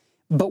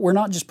 But we're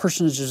not just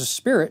personages of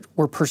spirit,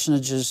 we're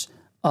personages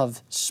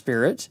of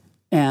spirit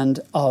and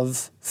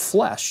of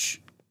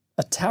flesh,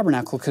 a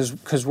tabernacle,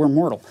 because we're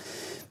mortal.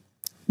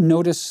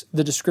 Notice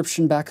the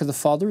description back of the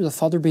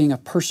Father being a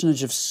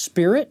personage of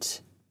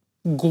spirit,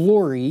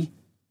 glory,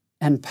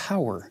 and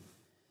power.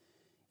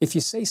 If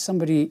you say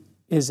somebody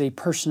is a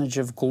personage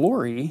of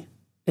glory,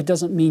 it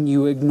doesn't mean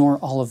you ignore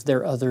all of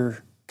their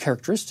other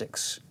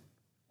characteristics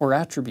or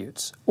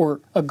attributes.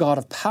 Or a God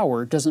of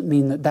power doesn't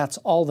mean that that's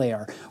all they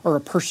are. Or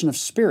a person of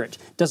spirit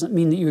doesn't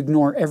mean that you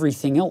ignore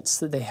everything else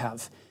that they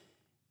have.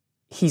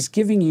 He's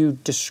giving you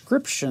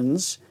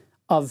descriptions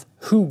of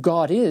who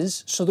God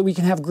is so that we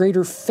can have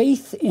greater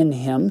faith in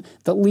him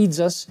that leads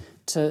us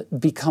to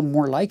become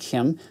more like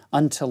him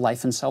unto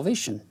life and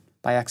salvation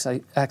by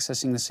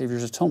accessing the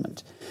Savior's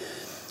atonement.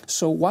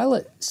 So while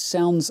it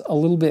sounds a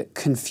little bit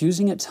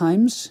confusing at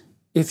times,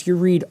 if you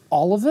read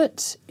all of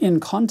it in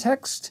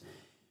context,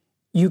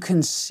 you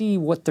can see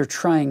what they're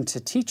trying to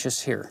teach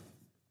us here.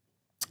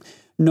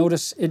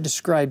 Notice it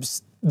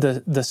describes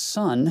the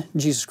Son,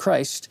 Jesus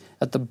Christ,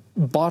 at the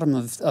bottom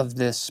of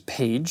this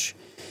page.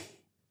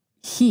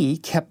 He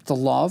kept the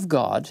law of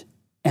God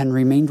and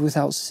remained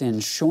without sin,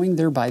 showing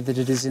thereby that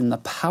it is in the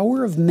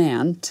power of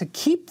man to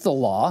keep the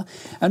law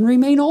and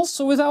remain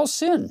also without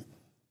sin,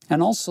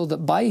 and also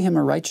that by him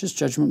a righteous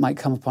judgment might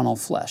come upon all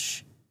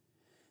flesh.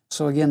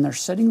 So again, they're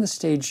setting the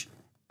stage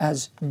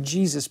as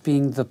Jesus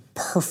being the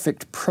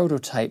perfect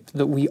prototype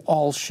that we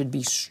all should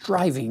be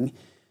striving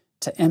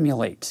to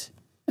emulate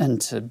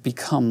and to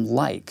become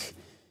like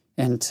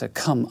and to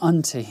come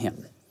unto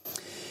him.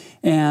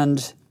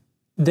 And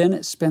then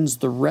it spends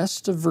the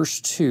rest of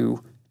verse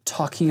 2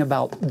 talking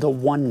about the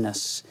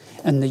oneness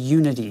and the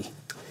unity.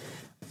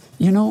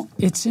 You know,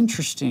 it's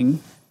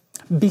interesting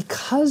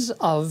because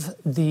of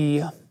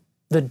the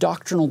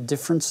doctrinal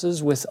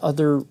differences with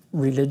other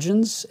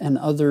religions and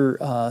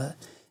other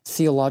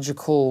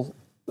theological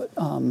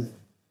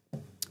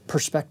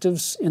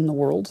perspectives in the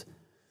world.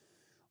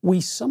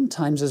 We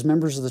sometimes, as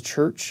members of the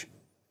church,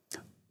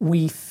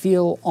 we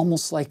feel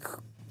almost like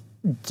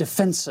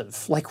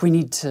defensive, like we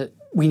need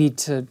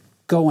to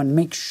go and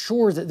make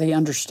sure that they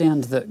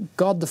understand that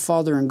God the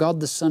Father and God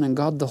the Son and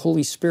God the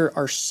Holy Spirit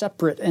are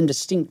separate and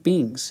distinct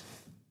beings.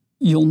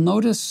 You'll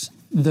notice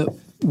that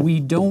we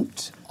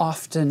don't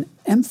often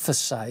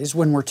emphasize,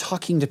 when we're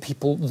talking to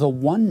people, the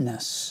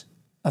oneness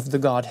of the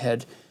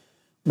Godhead.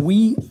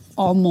 We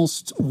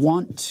almost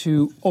want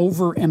to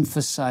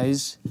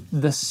overemphasize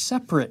the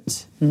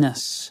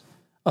separateness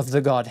of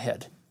the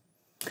Godhead.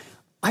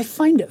 I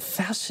find it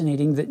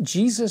fascinating that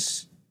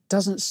Jesus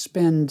doesn't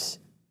spend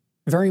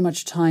very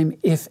much time,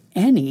 if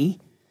any,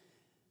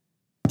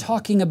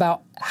 talking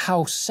about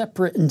how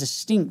separate and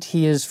distinct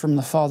he is from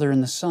the Father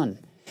and the Son.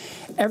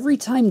 Every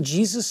time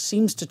Jesus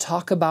seems to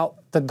talk about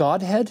the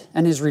Godhead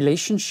and his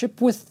relationship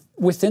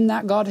within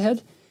that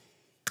Godhead,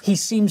 he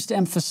seems to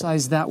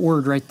emphasize that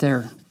word right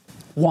there,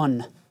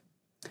 one.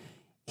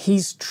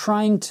 He's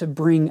trying to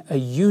bring a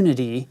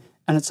unity,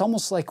 and it's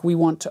almost like we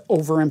want to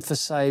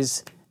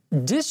overemphasize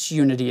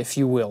disunity, if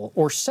you will,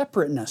 or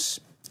separateness.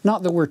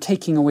 Not that we're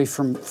taking away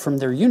from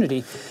their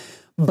unity,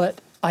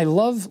 but I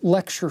love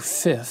lecture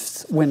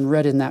 5th when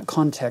read in that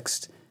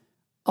context.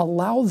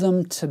 Allow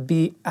them to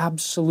be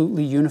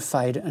absolutely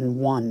unified and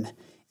one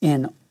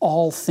in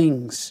all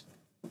things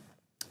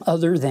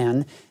other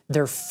than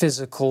their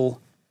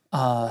physical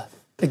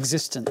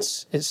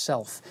existence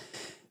itself.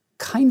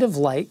 Kind of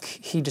like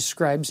he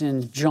describes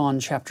in John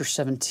chapter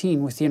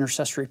 17 with the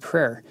intercessory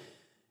prayer,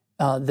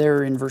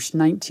 there in verse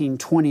 19,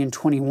 20, and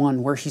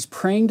 21, where he's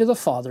praying to the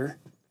Father,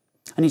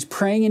 and he's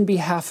praying in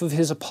behalf of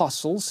his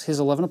apostles, his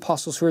 11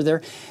 apostles who are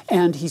there,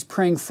 and he's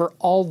praying for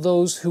all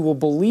those who will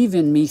believe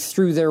in me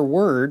through their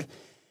word.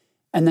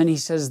 And then he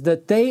says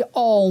that they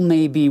all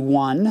may be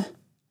one,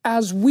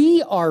 as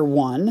we are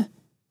one,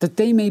 that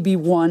they may be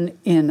one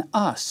in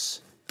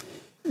us.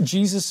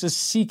 Jesus is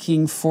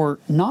seeking for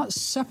not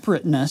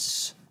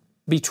separateness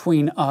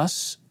between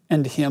us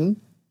and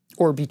him,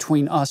 or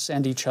between us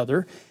and each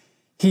other.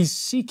 He's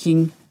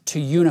seeking to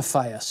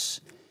unify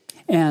us.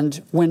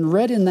 And when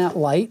read in that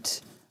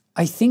light,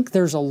 I think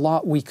there's a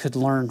lot we could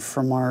learn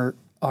from our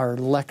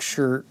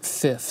lecture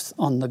 5th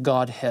on the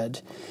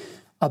Godhead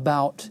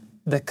about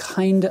the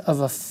kind of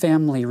a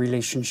family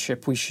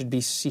relationship we should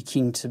be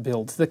seeking to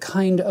build, the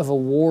kind of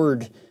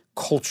award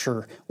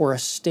culture or a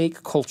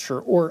stake culture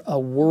or a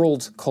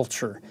world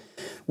culture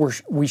where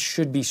we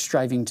should be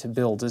striving to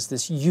build, is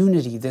this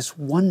unity, this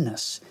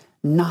oneness,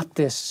 not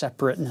this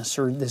separateness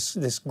or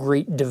this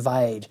great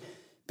divide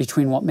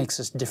between what makes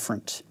us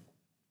different.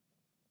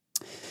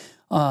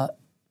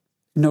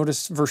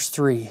 Notice verse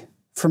 3.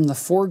 From the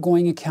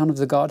foregoing account of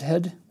the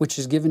Godhead, which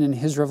is given in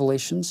his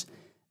revelations,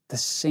 the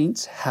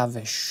saints have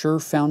a sure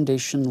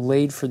foundation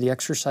laid for the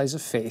exercise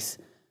of faith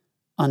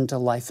unto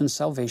life and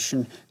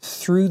salvation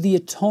through the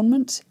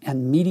atonement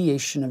and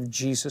mediation of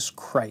Jesus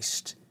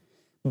Christ,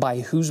 by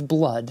whose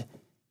blood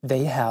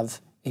they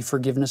have a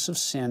forgiveness of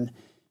sin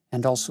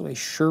and also a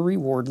sure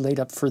reward laid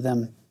up for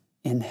them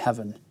in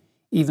heaven,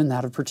 even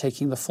that of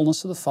partaking the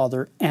fullness of the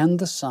Father and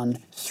the Son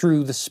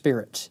through the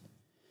Spirit.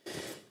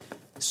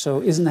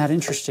 So isn't that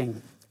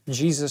interesting?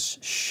 Jesus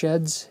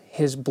sheds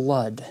his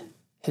blood,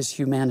 his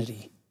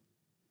humanity,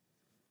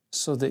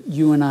 so that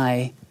you and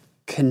I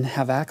can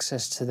have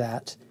access to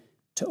that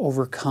to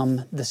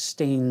overcome the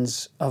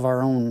stains of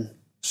our own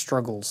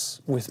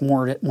struggles with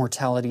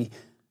mortality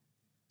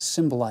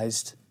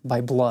symbolized by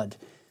blood,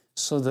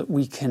 so that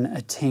we can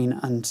attain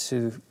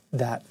unto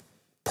that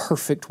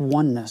perfect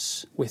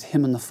oneness with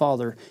him and the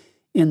Father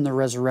in the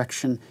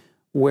resurrection,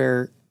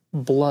 where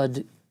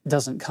blood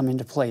doesn't come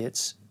into play.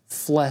 It's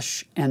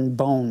flesh and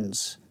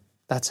bones.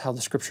 That's how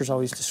the scriptures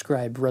always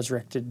describe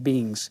resurrected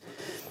beings.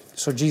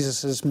 So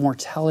Jesus'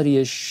 mortality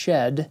is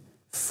shed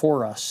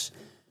for us.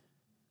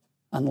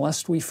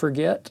 Unless we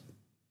forget,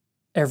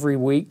 every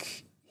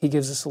week he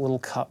gives us a little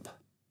cup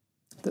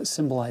that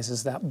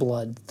symbolizes that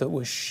blood that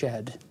was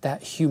shed,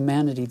 that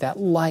humanity, that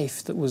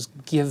life that was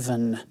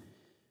given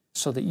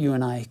so that you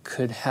and I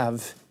could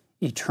have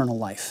eternal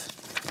life.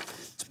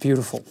 It's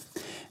beautiful.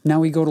 Now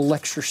we go to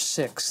lecture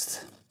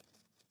 6.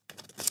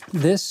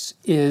 This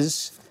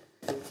is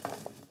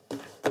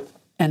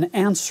an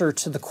answer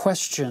to the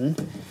question,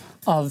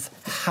 of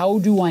how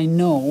do I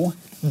know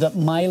that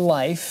my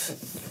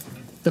life,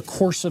 the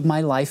course of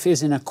my life,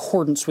 is in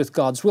accordance with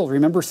God's will.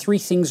 Remember, 3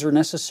 things are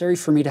necessary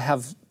for me to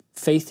have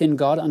faith in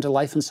God unto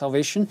life and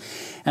salvation: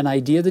 an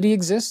idea that He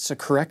exists, a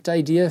correct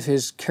idea of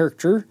His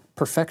character,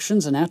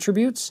 perfections, and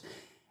attributes,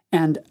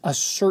 and a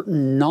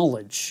certain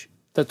knowledge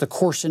that the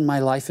course in my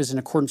life is in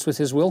accordance with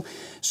His will.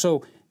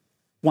 So,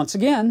 once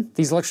again,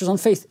 these lectures on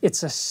faith,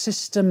 it's a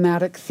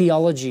systematic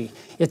theology.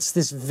 It's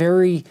this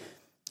very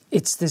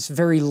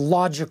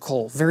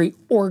logical, very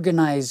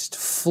organized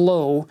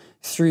flow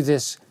through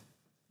this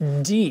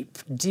deep,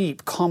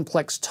 deep,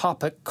 complex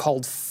topic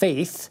called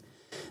faith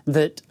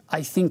that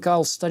I think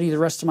I'll study the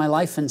rest of my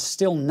life and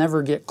still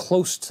never get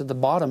close to the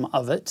bottom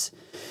of it.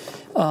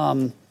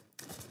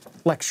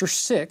 Lecture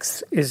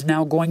 6 is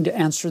now going to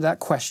answer that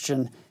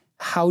question: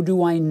 how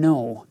do I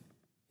know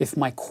if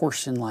my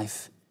course in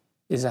life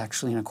is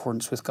actually in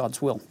accordance with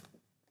God's will?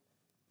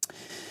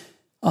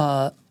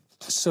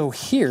 So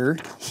here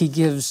he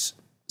gives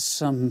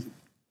some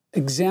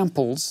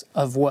examples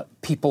of what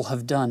people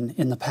have done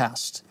in the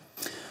past.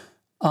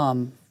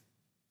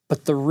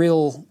 But the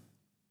real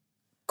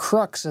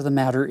crux of the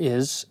matter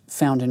is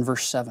found in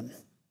verse 7.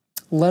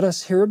 Let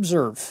us here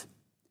observe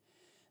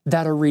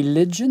that a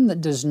religion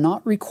that does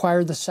not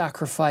require the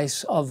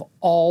sacrifice of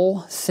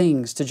all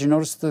things, did you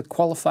notice the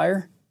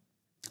qualifier?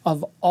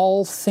 Of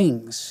all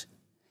things,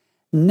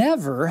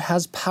 never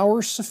has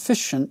power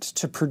sufficient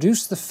to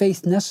produce the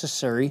faith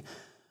necessary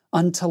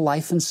unto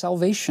life and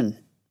salvation.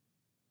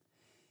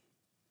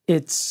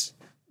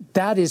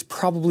 That is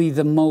probably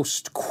the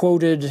most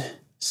quoted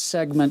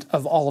segment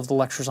of all of the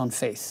lectures on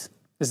faith,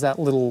 is that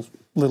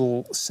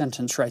little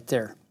sentence right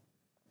there.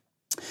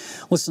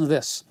 Listen to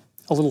this,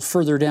 a little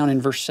further down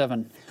in verse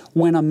 7.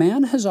 When a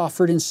man has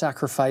offered in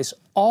sacrifice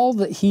all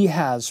that he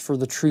has for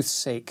the truth's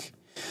sake,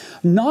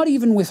 not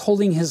even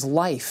withholding his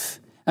life,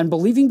 and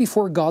believing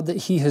before God that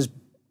he has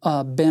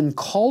been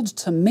called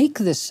to make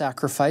this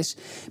sacrifice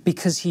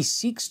because he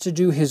seeks to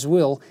do His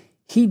will,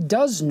 he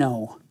does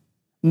know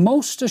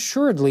most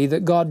assuredly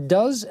that God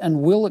does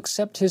and will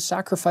accept his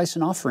sacrifice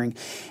and offering,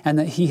 and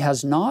that He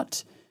has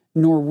not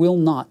nor will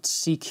not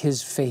seek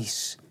His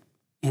face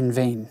in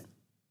vain.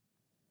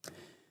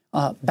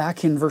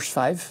 Back in verse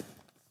 5,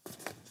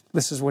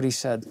 this is what he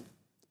said: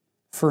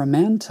 for a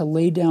man to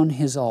lay down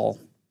his all,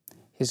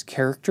 his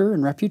character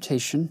and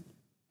reputation,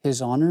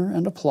 his honor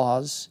and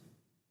applause,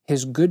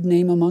 his good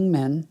name among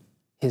men,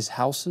 his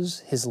houses,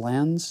 his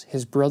lands,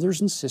 his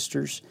brothers and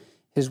sisters,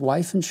 his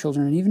wife and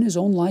children, and even his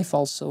own life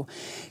also,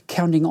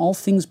 counting all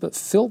things but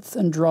filth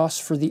and dross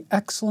for the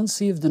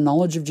excellency of the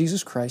knowledge of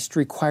Jesus Christ,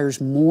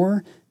 requires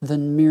more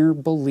than mere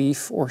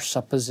belief or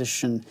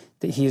supposition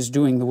that he is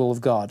doing the will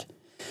of God,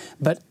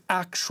 but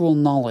actual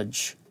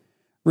knowledge,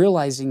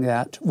 realizing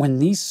that when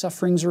these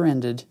sufferings are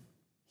ended,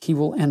 he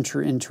will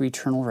enter into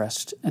eternal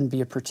rest and be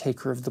a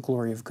partaker of the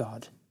glory of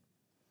God.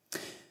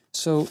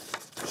 So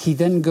he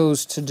then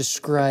goes to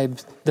describe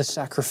the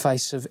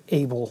sacrifice of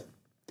Abel,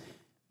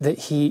 that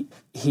he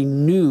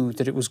knew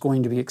that it was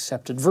going to be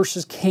accepted,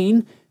 versus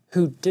Cain,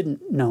 who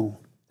didn't know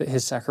that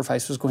his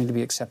sacrifice was going to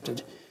be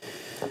accepted.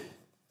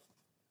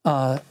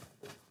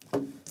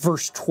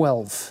 Verse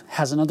 12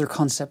 has another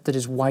concept that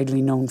is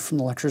widely known from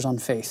the lectures on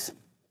faith.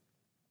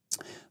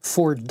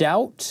 For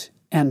doubt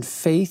and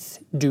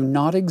faith do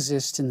not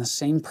exist in the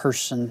same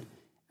person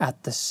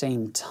at the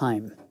same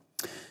time.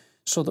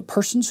 So the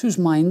persons whose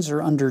minds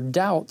are under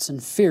doubts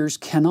and fears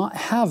cannot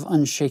have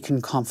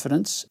unshaken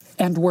confidence,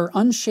 and where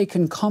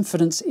unshaken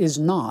confidence is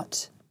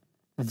not,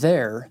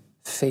 there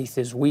faith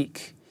is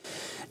weak.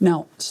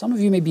 Now, some of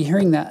you may be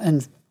hearing that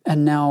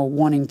and now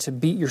wanting to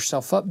beat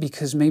yourself up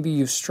because maybe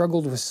you've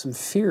struggled with some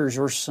fears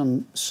or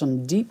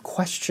some deep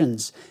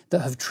questions that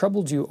have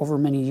troubled you over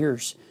many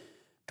years.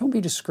 Don't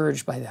be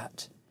discouraged by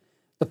that.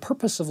 The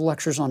purpose of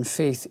lectures on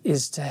faith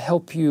is to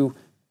help you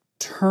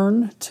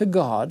turn to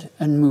God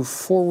and move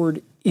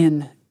forward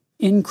in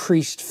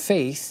increased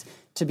faith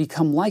to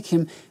become like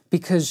Him,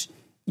 because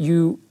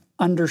you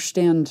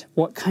understand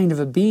what kind of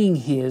a being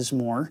He is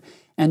more,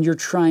 and you're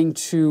trying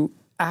to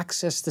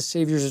access the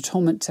Savior's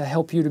atonement to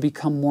help you to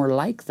become more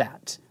like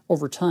that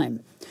over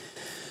time.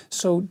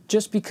 So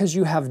just because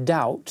you have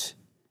doubt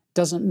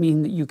doesn't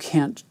mean that you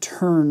can't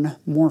turn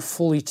more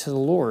fully to the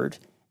Lord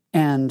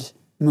and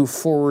move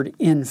forward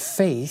in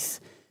faith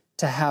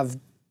to have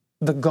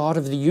the God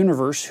of the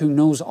universe, who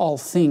knows all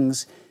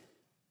things,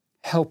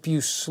 help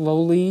you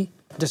slowly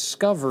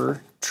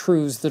discover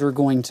truths that are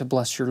going to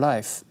bless your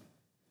life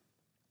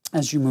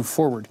as you move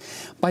forward.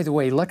 By the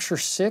way, Lecture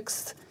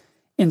 6,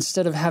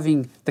 instead of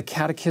having the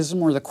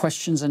catechism or the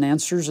questions and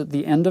answers at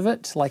the end of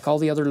it, like all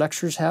the other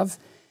lectures have,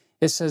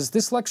 it says,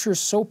 this lecture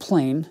is so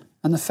plain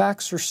and the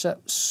facts are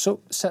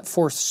set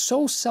forth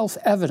so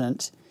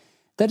self-evident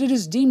that it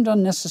is deemed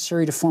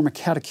unnecessary to form a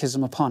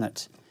catechism upon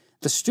it.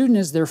 The student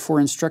is therefore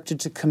instructed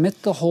to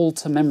commit the whole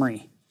to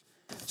memory.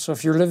 So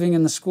if you're living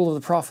in the School of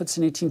the Prophets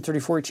in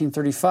 1834,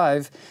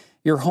 1835,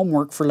 your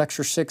homework for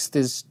Lecture 6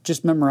 is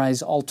just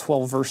memorize all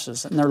 12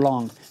 verses, and they're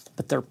long,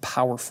 but they're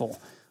powerful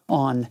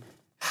on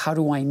how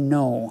do I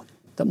know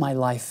that my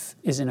life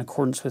is in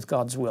accordance with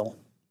God's will?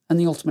 And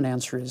the ultimate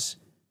answer is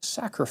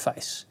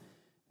sacrifice.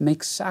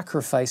 Make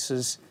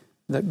sacrifices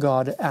that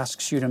God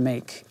asks you to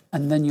make,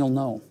 and then you'll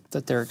know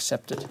that they're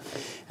accepted.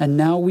 And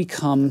now we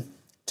come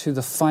to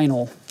the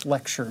final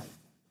lecture.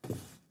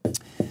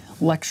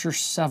 Lecture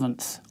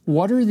 7th.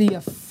 What are the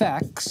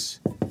effects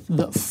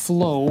that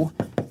flow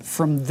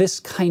from this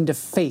kind of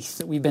faith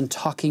that we've been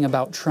talking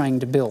about trying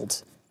to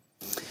build?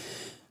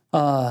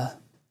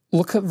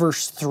 Look at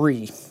verse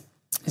 3.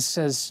 It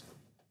says,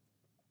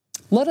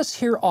 "Let us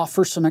here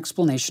offer some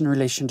explanation in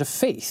relation to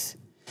faith,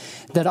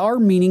 that our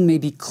meaning may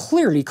be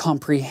clearly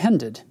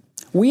comprehended.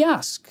 We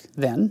ask,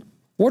 then,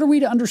 what are we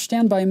to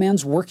understand by a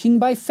man's working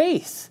by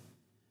faith?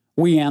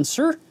 We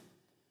answer,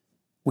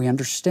 we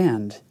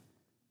understand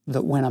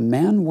that when a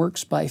man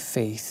works by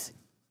faith,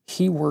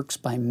 he works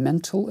by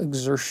mental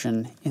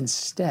exertion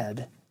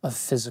instead of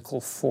physical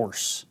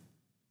force.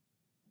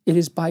 It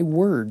is by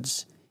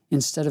words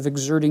instead of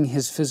exerting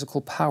his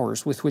physical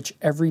powers with which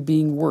every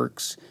being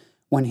works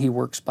when he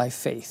works by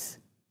faith."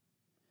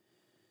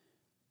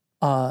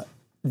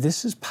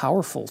 This is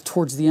powerful.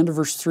 Towards the end of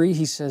verse 3,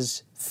 he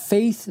says,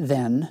 "Faith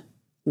then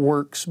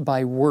works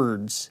by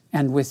words,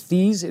 and with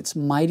these its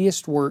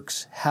mightiest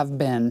works have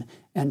been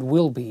and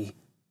will be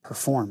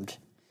performed."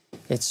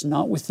 It's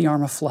not with the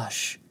arm of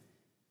flesh.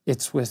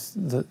 It's with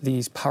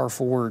these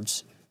powerful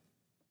words.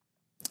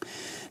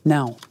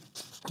 Now,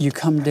 you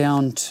come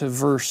down to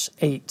verse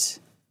 8,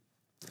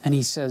 and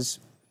he says,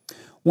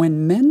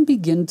 "When men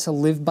begin to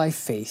live by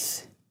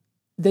faith,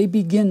 they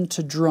begin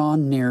to draw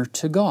near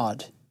to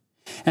God.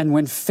 And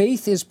when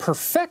faith is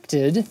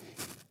perfected,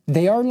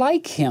 they are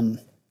like him.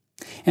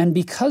 And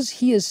because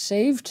he is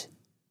saved,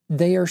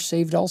 they are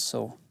saved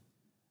also.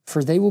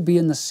 For they will be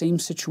in the same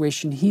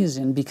situation he is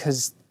in,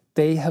 because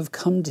they have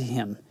come to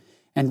him.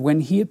 And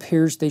when he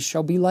appears, they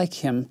shall be like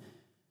him,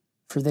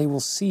 for they will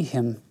see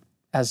him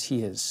as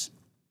he is."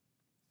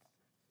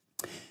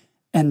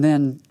 And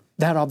then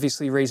that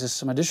obviously raises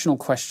some additional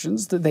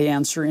questions that they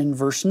answer in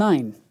verse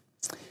 9.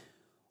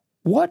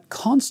 What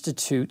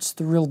constitutes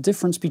the real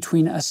difference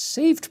between a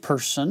saved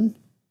person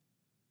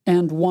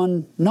and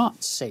one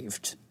not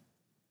saved?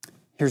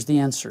 Here's the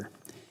answer.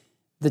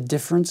 The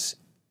difference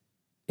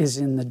is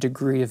in the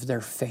degree of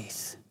their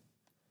faith.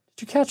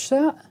 Did you catch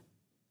that?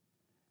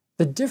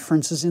 The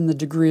difference is in the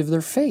degree of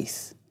their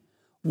faith.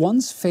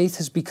 One's faith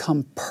has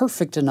become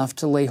perfect enough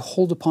to lay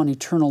hold upon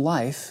eternal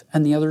life,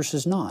 and the other's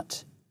has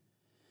not.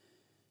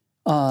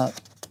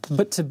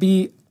 But to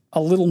be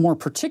a little more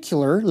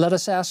particular, let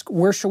us ask,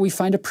 where shall we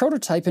find a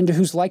prototype into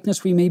whose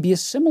likeness we may be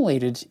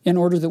assimilated in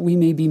order that we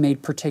may be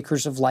made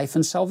partakers of life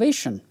and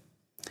salvation?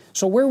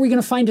 So where are we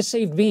going to find a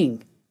saved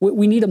being?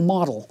 We need a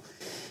model.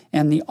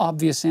 And the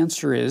obvious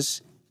answer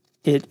is,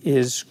 it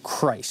is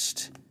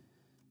Christ.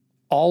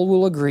 All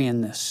will agree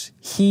in this.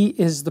 He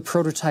is the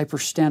prototype or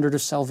standard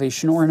of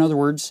salvation, or in other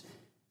words,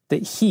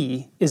 that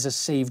he is a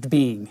saved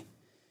being.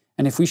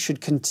 And if we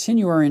should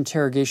continue our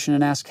interrogation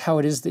and ask how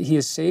it is that he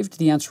is saved,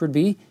 the answer would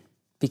be,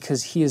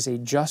 because he is a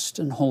just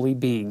and holy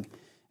being.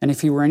 And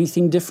if he were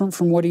anything different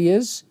from what he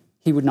is,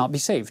 he would not be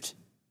saved.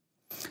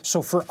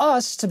 So for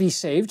us to be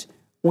saved,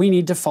 we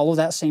need to follow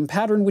that same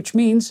pattern, which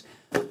means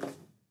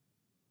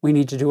we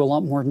need to do a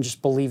lot more than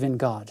just believe in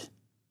God.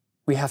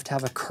 We have to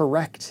have a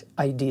correct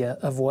idea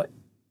of what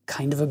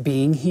kind of a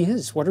being he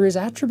is. What are his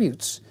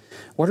attributes?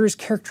 What are his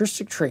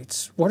characteristic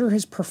traits? What are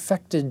his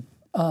perfected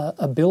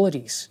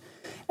abilities?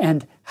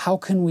 And how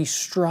can we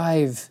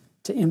strive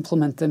to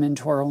implement them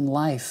into our own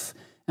life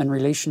and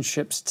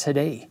relationships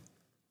today?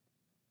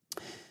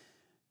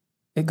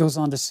 It goes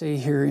on to say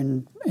here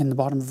in the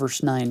bottom of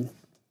verse 9,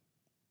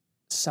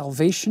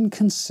 salvation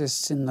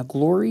consists in the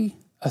glory,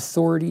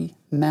 authority,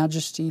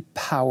 majesty,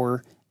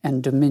 power,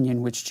 and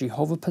dominion which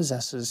Jehovah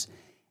possesses,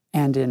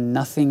 and in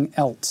nothing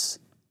else.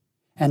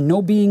 And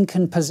no being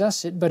can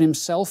possess it but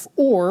himself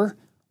or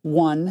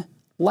one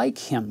like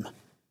him.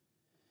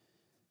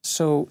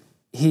 So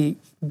he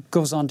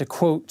goes on to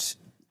quote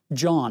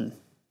John,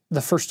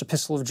 the first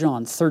epistle of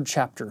John, 3rd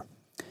chapter.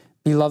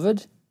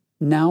 Beloved,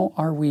 now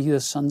are we the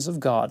sons of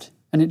God,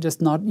 and it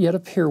doth not yet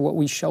appear what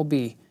we shall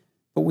be.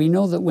 But we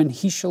know that when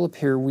he shall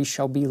appear, we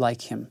shall be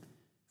like him,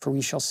 for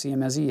we shall see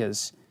him as he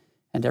is.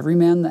 And every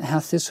man that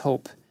hath this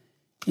hope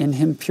in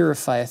him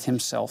purifieth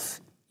himself,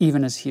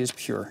 even as he is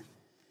pure.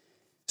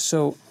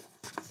 So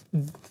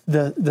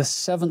the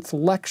 7th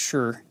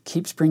lecture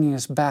keeps bringing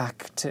us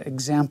back to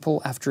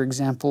example after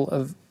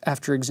example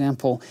after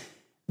example,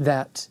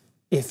 that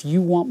if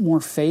you want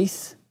more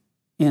faith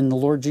in the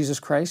Lord Jesus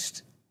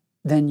Christ,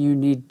 then you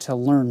need to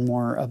learn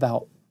more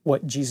about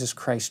what Jesus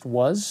Christ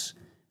was,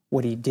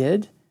 what he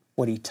did,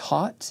 what he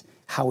taught,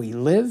 how he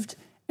lived,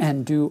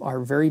 and do our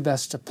very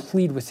best to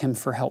plead with him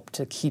for help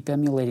to keep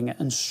emulating it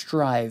and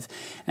strive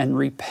and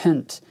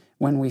repent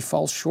when we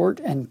fall short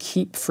and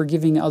keep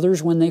forgiving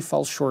others when they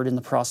fall short in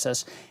the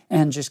process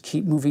and just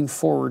keep moving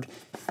forward.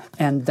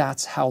 And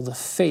that's how the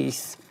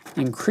faith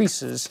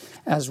increases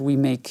as we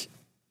make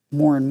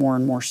more and more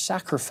and more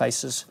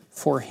sacrifices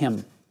for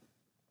him.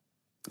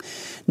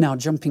 Now,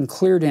 jumping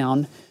clear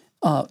down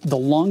The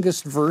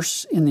longest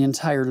verse in the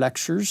entire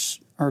lectures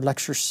are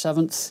lecture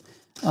 7th,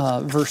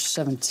 verse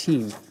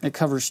 17. It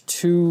covers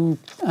 2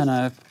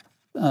 and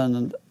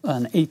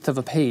an eighth of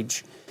a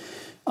page.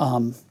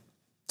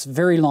 It's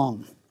very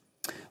long.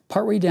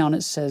 Partway down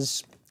it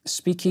says,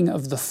 speaking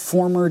of the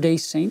former day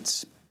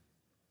saints,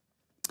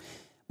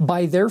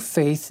 by their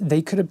faith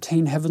they could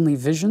obtain heavenly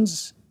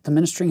visions, the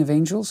ministering of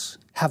angels,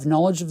 have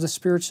knowledge of the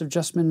spirits of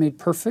just men made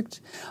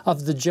perfect,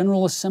 of the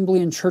general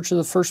assembly and church of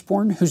the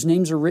firstborn, whose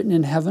names are written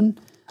in heaven,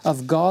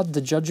 of God,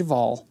 the judge of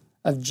all,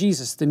 of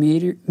Jesus, the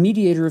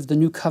mediator of the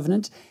new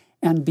covenant,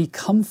 and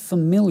become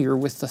familiar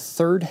with the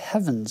third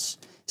heavens,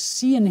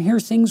 see and hear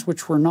things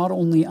which were not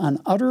only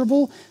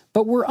unutterable,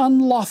 but were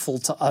unlawful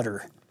to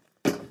utter.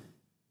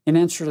 In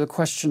answer to the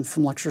question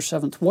from lecture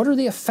 7th, what are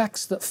the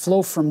effects that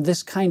flow from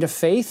this kind of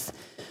faith?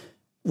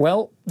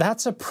 Well,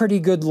 that's a pretty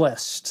good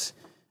list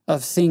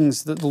of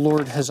things that the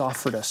Lord has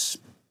offered us.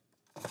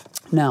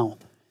 Now,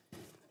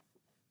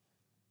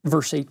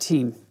 verse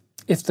 18,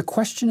 if the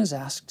question is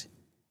asked,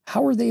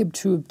 how are they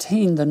to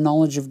obtain the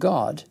knowledge of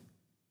God?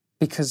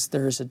 Because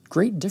there is a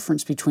great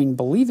difference between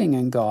believing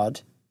in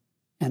God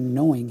and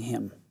knowing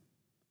Him.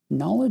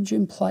 Knowledge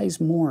implies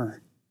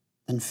more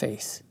than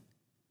faith.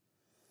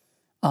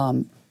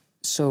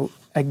 So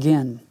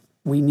again,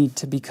 we need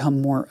to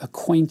become more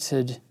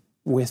acquainted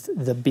with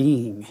the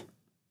being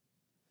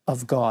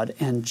of God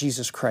and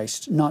Jesus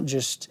Christ, not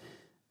just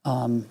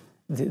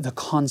the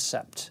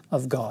concept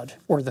of God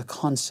or the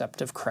concept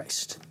of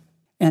Christ.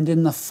 And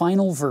in the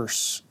final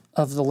verse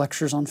of the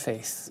Lectures on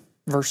Faith,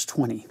 verse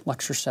 20,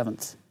 lecture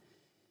 7th,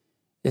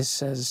 it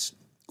says,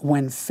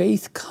 when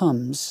faith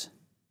comes,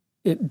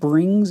 it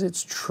brings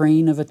its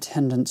train of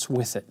attendants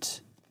with it.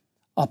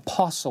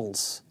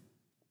 Apostles,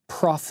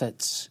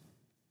 prophets,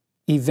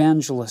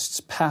 evangelists,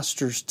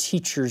 pastors,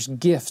 teachers,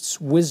 gifts,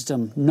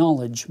 wisdom,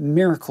 knowledge,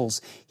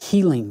 miracles,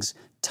 healings,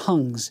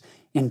 tongues,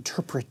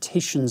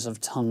 interpretations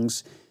of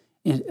tongues,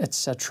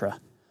 etc.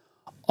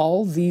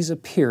 All these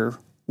appear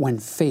when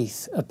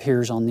faith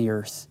appears on the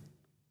earth,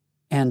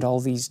 and all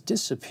these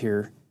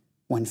disappear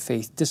when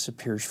faith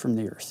disappears from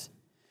the earth.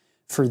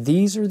 For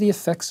these are the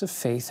effects of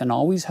faith, and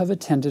always have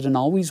attended and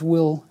always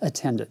will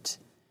attend it.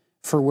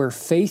 For where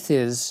faith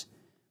is,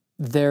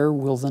 there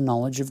will the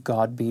knowledge of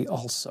God be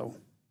also.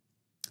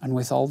 And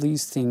with all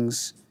these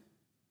things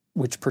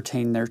which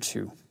pertain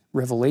thereto,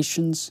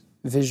 revelations,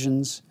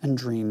 visions, and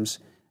dreams,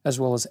 as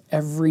well as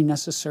every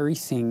necessary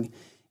thing,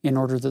 in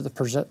order that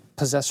the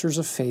possessors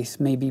of faith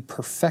may be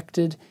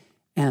perfected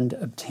and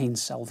obtain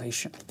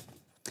salvation.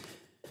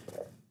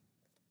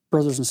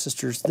 Brothers and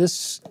sisters,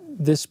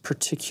 this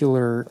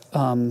particular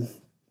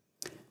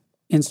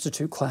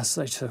institute class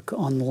that I took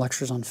on the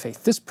Lectures on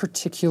Faith, this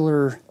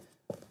particular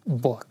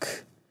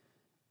book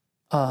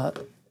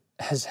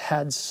has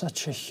had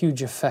such a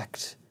huge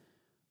effect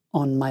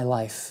on my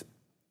life,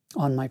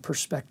 on my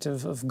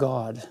perspective of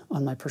God,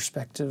 on my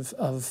perspective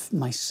of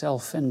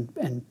myself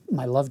and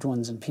my loved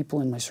ones and people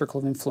in my circle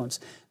of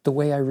influence, the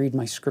way I read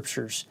my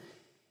scriptures.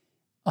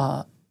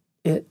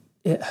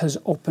 It has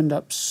opened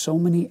up so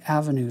many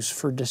avenues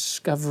for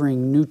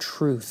discovering new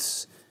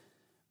truths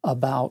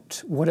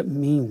about what it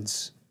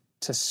means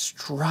to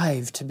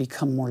strive to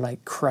become more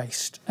like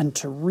Christ and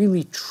to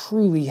really,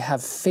 truly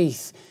have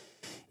faith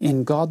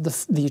in God,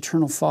 the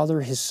Eternal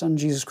Father, His Son,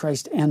 Jesus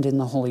Christ, and in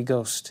the Holy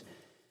Ghost.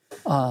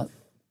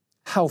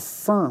 How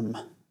firm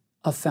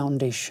a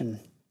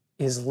foundation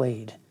is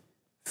laid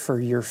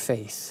for your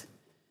faith.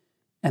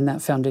 And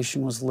that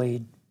foundation was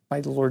laid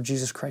by the Lord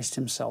Jesus Christ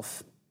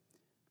Himself.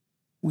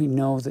 We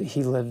know that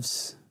He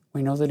lives.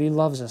 We know that He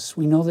loves us.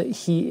 We know that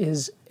He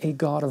is a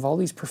God of all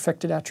these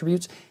perfected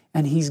attributes,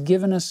 and He's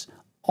given us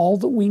all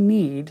that we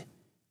need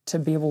to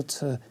be able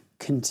to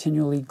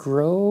continually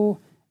grow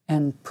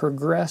and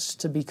progress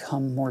to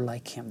become more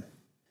like Him.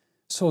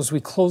 So as we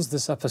close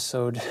this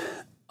episode,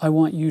 I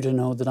want you to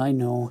know that I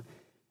know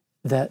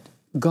that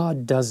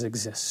God does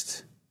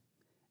exist.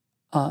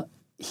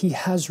 He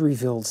has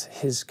revealed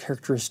His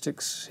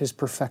characteristics, His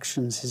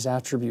perfections, His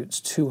attributes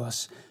to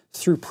us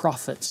through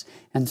prophets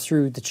and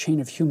through the chain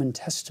of human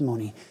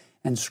testimony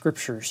and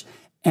scriptures.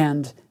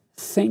 And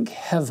thank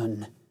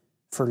heaven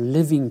for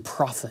living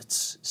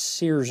prophets,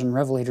 seers, and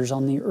revelators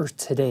on the earth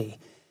today.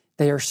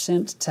 They are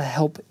sent to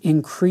help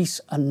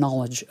increase a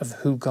knowledge of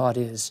who God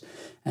is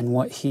and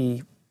what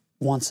He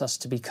wants us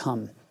to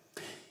become.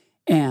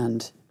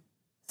 And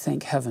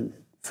thank heaven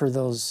for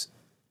those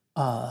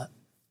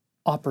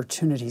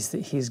opportunities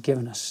that He has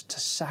given us to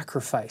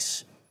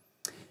sacrifice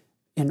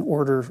in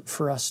order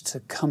for us to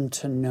come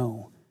to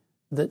know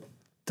that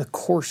the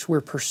course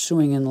we're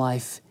pursuing in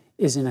life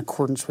is in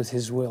accordance with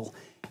His will.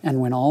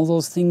 And when all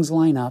those things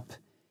line up,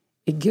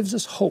 it gives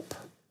us hope.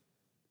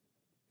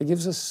 It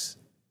gives us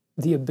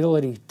the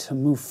ability to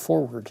move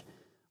forward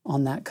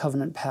on that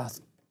covenant path,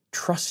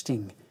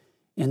 trusting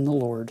in the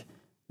Lord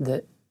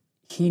that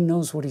He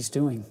knows what He's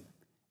doing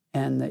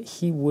and that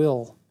He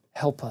will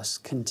help us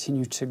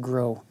continue to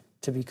grow,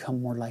 to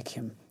become more like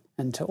Him,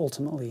 and to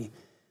ultimately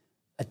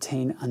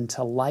attain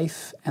unto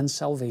life and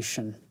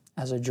salvation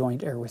as a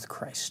joint heir with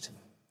Christ.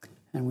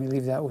 And we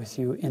leave that with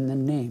you in the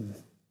name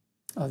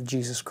of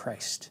Jesus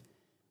Christ.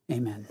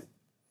 Amen.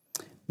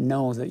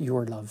 Know that you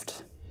are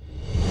loved.